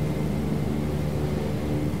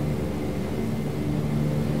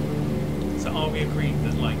 So are we agreed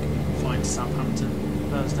that like we can fly to Southampton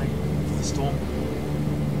Thursday for the storm?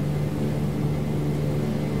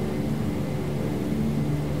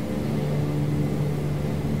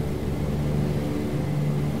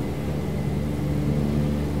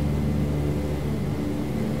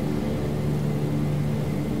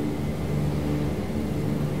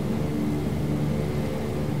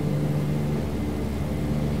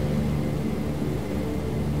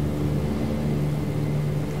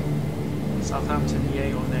 Southampton,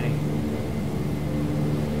 yay or nay?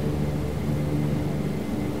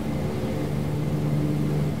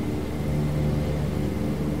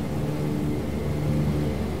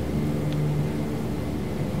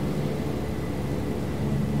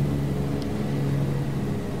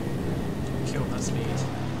 Kill that speed.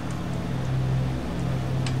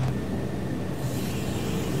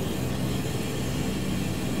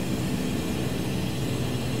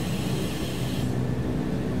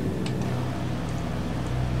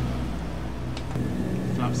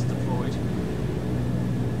 Flaps are deployed.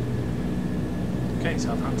 Okay,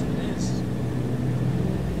 Southampton it is.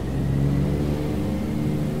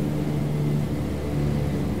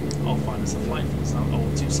 I'll find us a flight from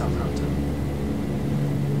to Southampton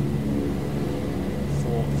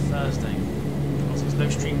for Thursday. Also, there's no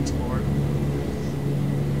stream tomorrow.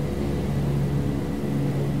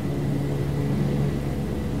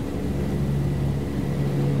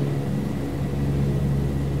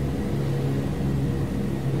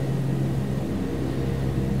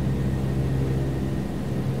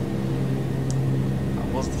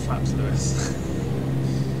 The flaps, Lewis.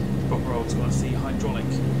 Proper old school. That's the hydraulic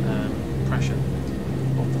pressure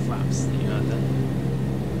of the flaps that you heard there.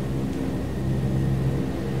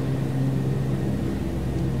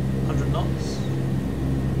 Knots.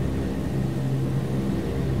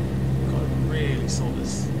 Got to really sort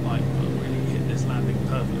this, like, really hit this landing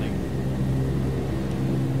perfectly.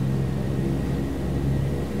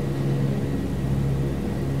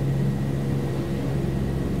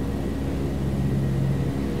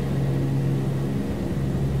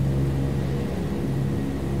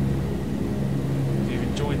 If you've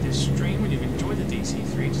enjoyed this stream, and you've enjoyed the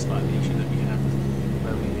DC-3, just like the issue that we had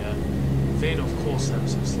where we veered off course ever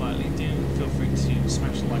so slightly, do feel free to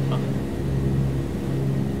smash the like button.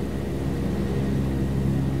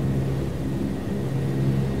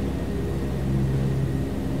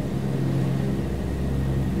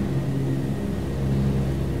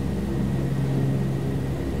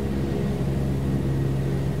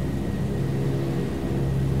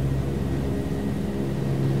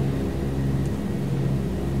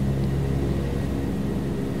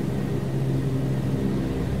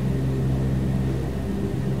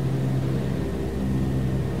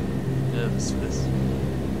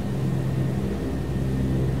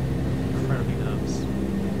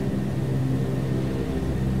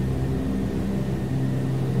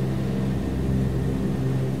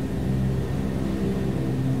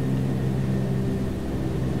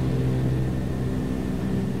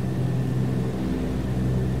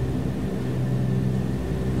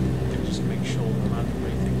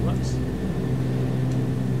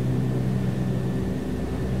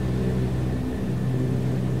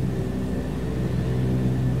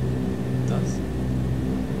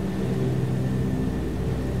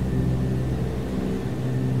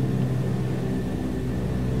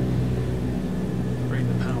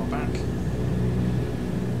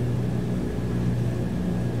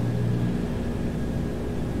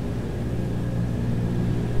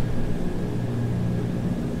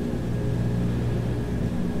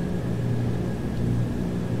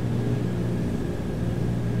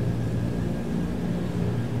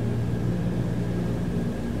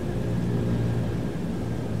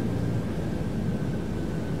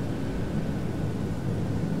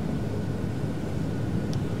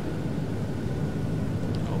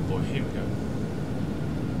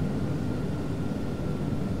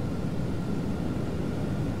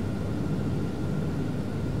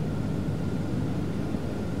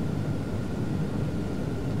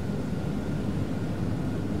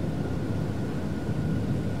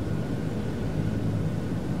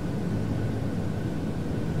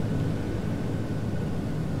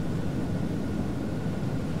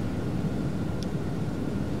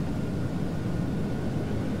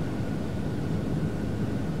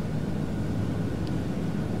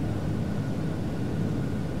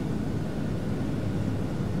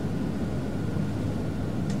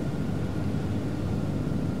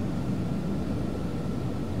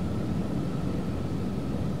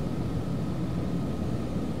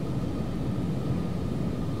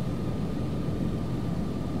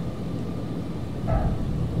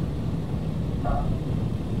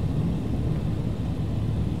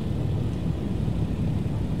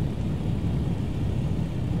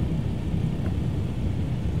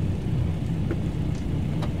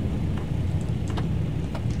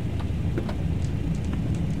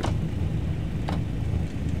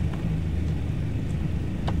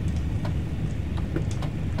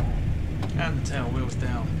 And the tail wheels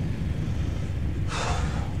down.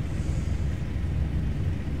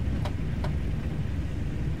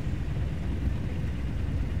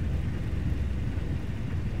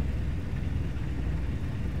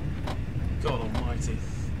 God almighty.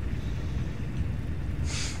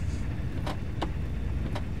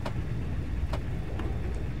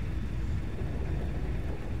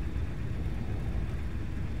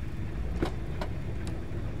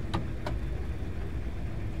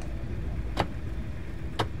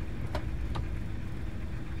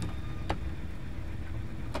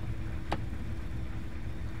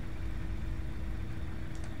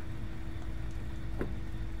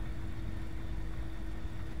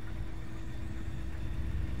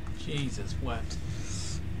 Jesus wept.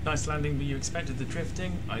 Nice landing, but you expected the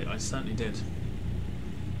drifting? I certainly did.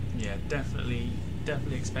 Yeah, definitely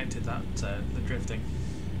expected that, the drifting.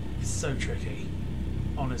 It's so tricky.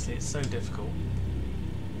 Honestly, it's so difficult.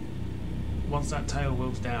 Once that tail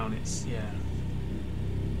wheels down, it's, yeah.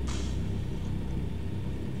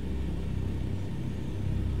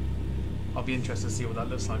 I'll be interested to see what that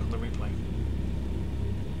looks like on the replay.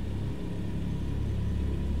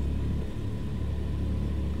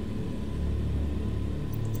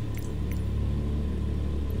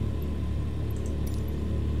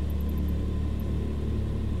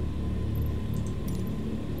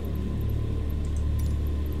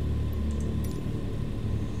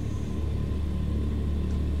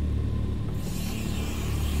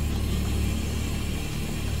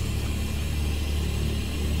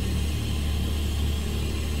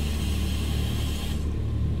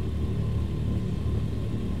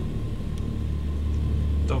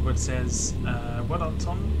 Dogwood says, well done,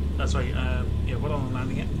 Tom. Yeah, well done on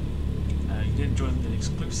landing it. You did join the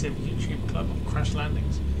exclusive YouTube club of crash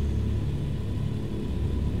landings.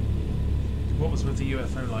 What was with the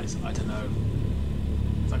UFO lights? I don't know.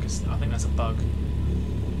 It's like I think that's a bug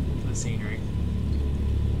for the scenery.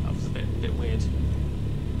 That was a bit weird.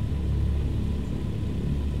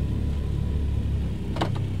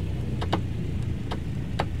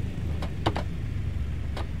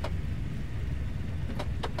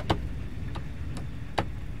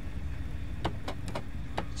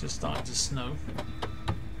 Just starting to snow.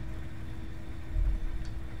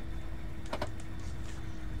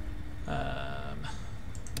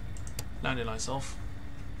 Landing lights off.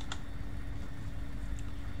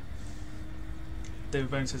 David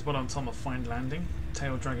Bone says, well done Tom, a fine landing.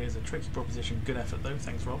 Tail dragging is a tricky proposition. Good effort though.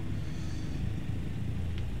 Thanks, Rob.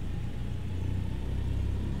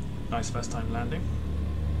 Nice first time landing.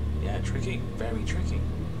 Yeah, tricky. Very tricky.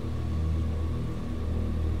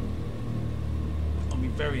 I'll be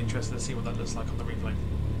very interested to see what that looks like on the replay.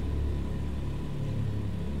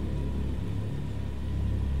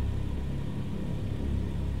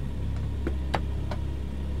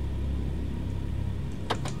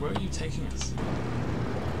 Where are you taking us?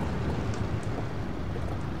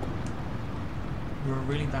 You're a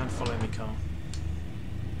really bad follow me car.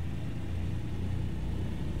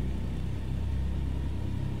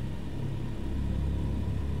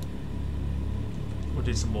 We'll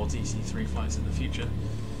do some more DC-3 flights in the future.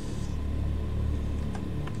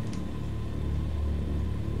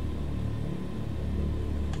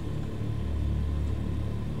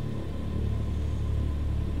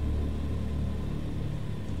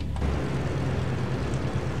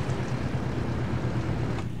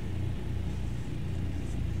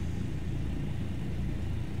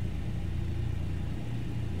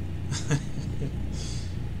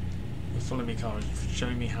 Follow me car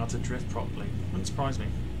showing me how to drift properly. Wouldn't surprise me.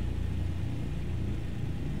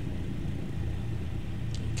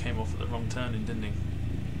 He came off at the wrong turning, didn't he?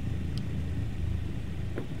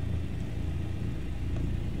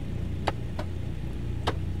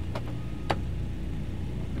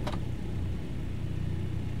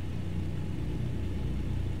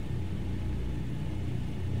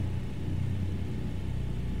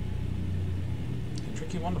 A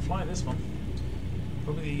tricky one to fly, this one.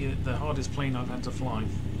 Probably the hardest plane I've had to fly.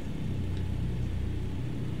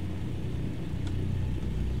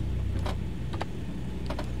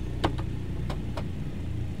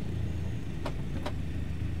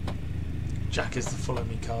 Jack is the follow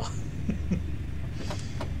me car.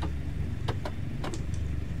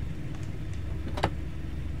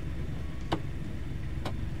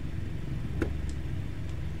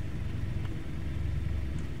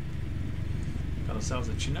 Got ourselves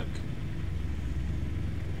a Chinook.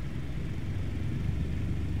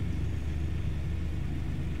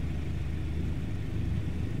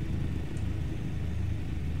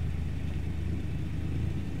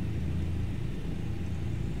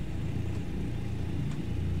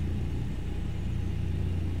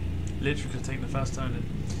 Literally could have taken the first turn in.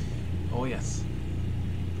 Oh yes.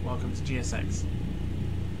 Welcome to GSX.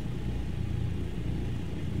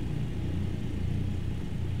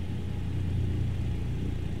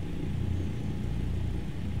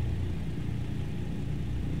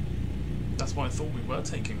 That's what I thought we were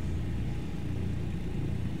taking.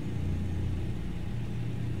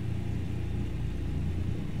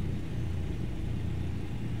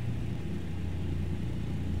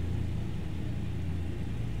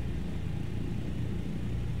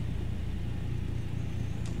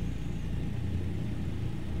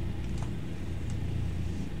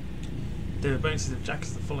 The bonuses of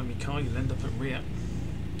jackets that follow me car, you'll end up at rear.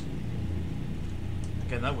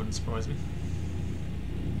 Again, that wouldn't surprise me.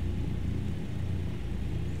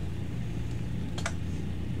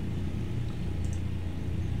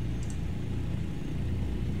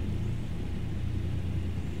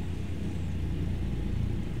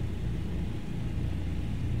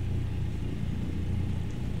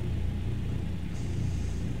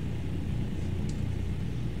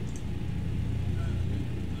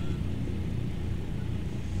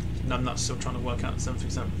 I'm not still trying to work out the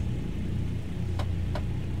 737.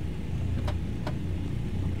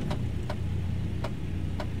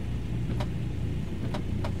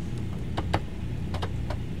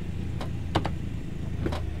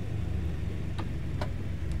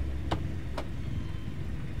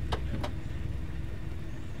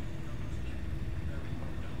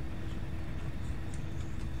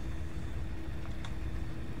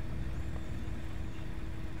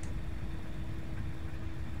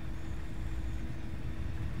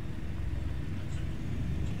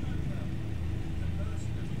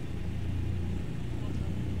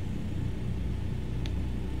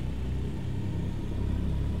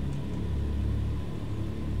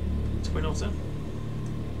 Twin Otter.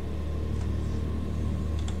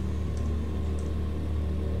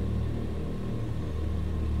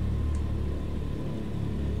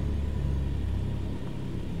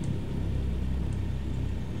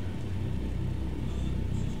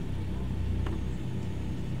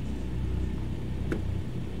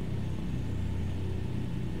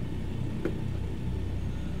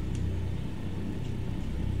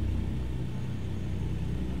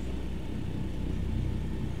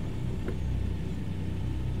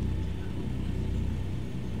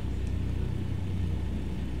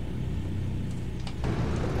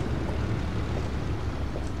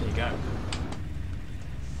 Go.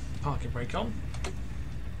 Parking brake on.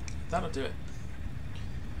 That'll do it.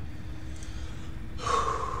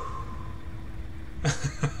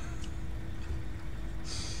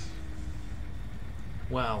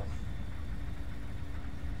 Well.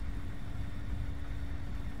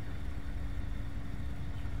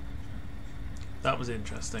 That was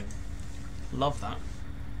interesting. Love that.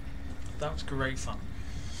 That was great fun.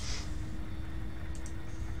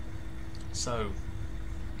 So,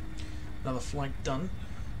 another flight done.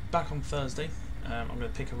 Back on Thursday. I'm going to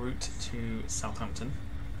pick a route to Southampton,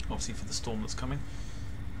 obviously for the storm that's coming.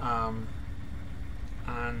 And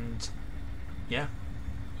yeah,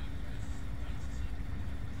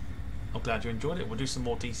 I'm glad you enjoyed it. We'll do some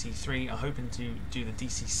more DC-3. I'm hoping to do the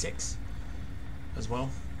DC-6 as well.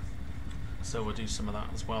 So we'll do some of that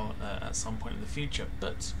as well at some point in the future.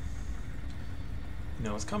 But you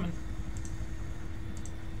know what's coming.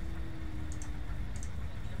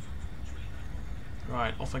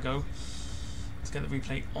 Right, off I go. Let's get the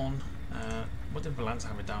replay on. What did Valanta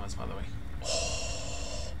have it down as, by the way?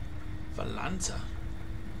 Oh, Valanta.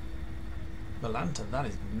 Valanta, that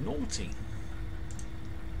is naughty.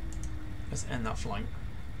 Let's end that flight.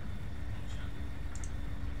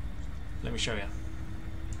 Let me show you.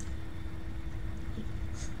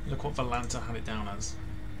 Look what Valanta had it down as.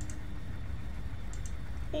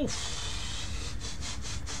 Oof.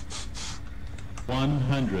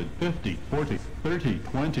 150, 40, 30,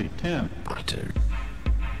 20, 10.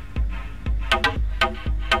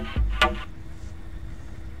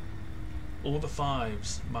 All the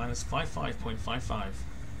fives, minus 55.55.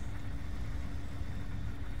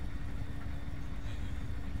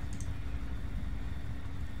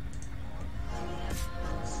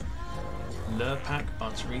 Lurpak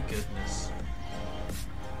buttery goodness.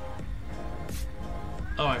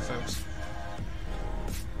 Alright folks.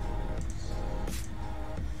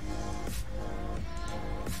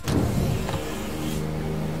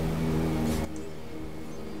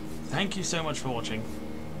 Thank you so much for watching.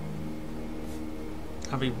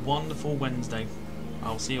 Have a wonderful Wednesday.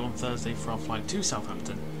 I'll see you on Thursday for our flight to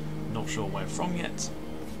Southampton. Not sure where from yet,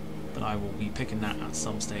 but I will be picking that at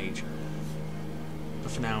some stage.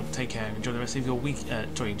 But for now, take care. Enjoy the rest of your week.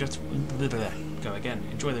 Sorry, just go again.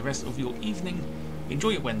 Enjoy the rest of your evening,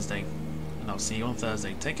 Enjoy your Wednesday, and I'll see you on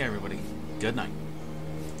Thursday. Take care, everybody. Good night.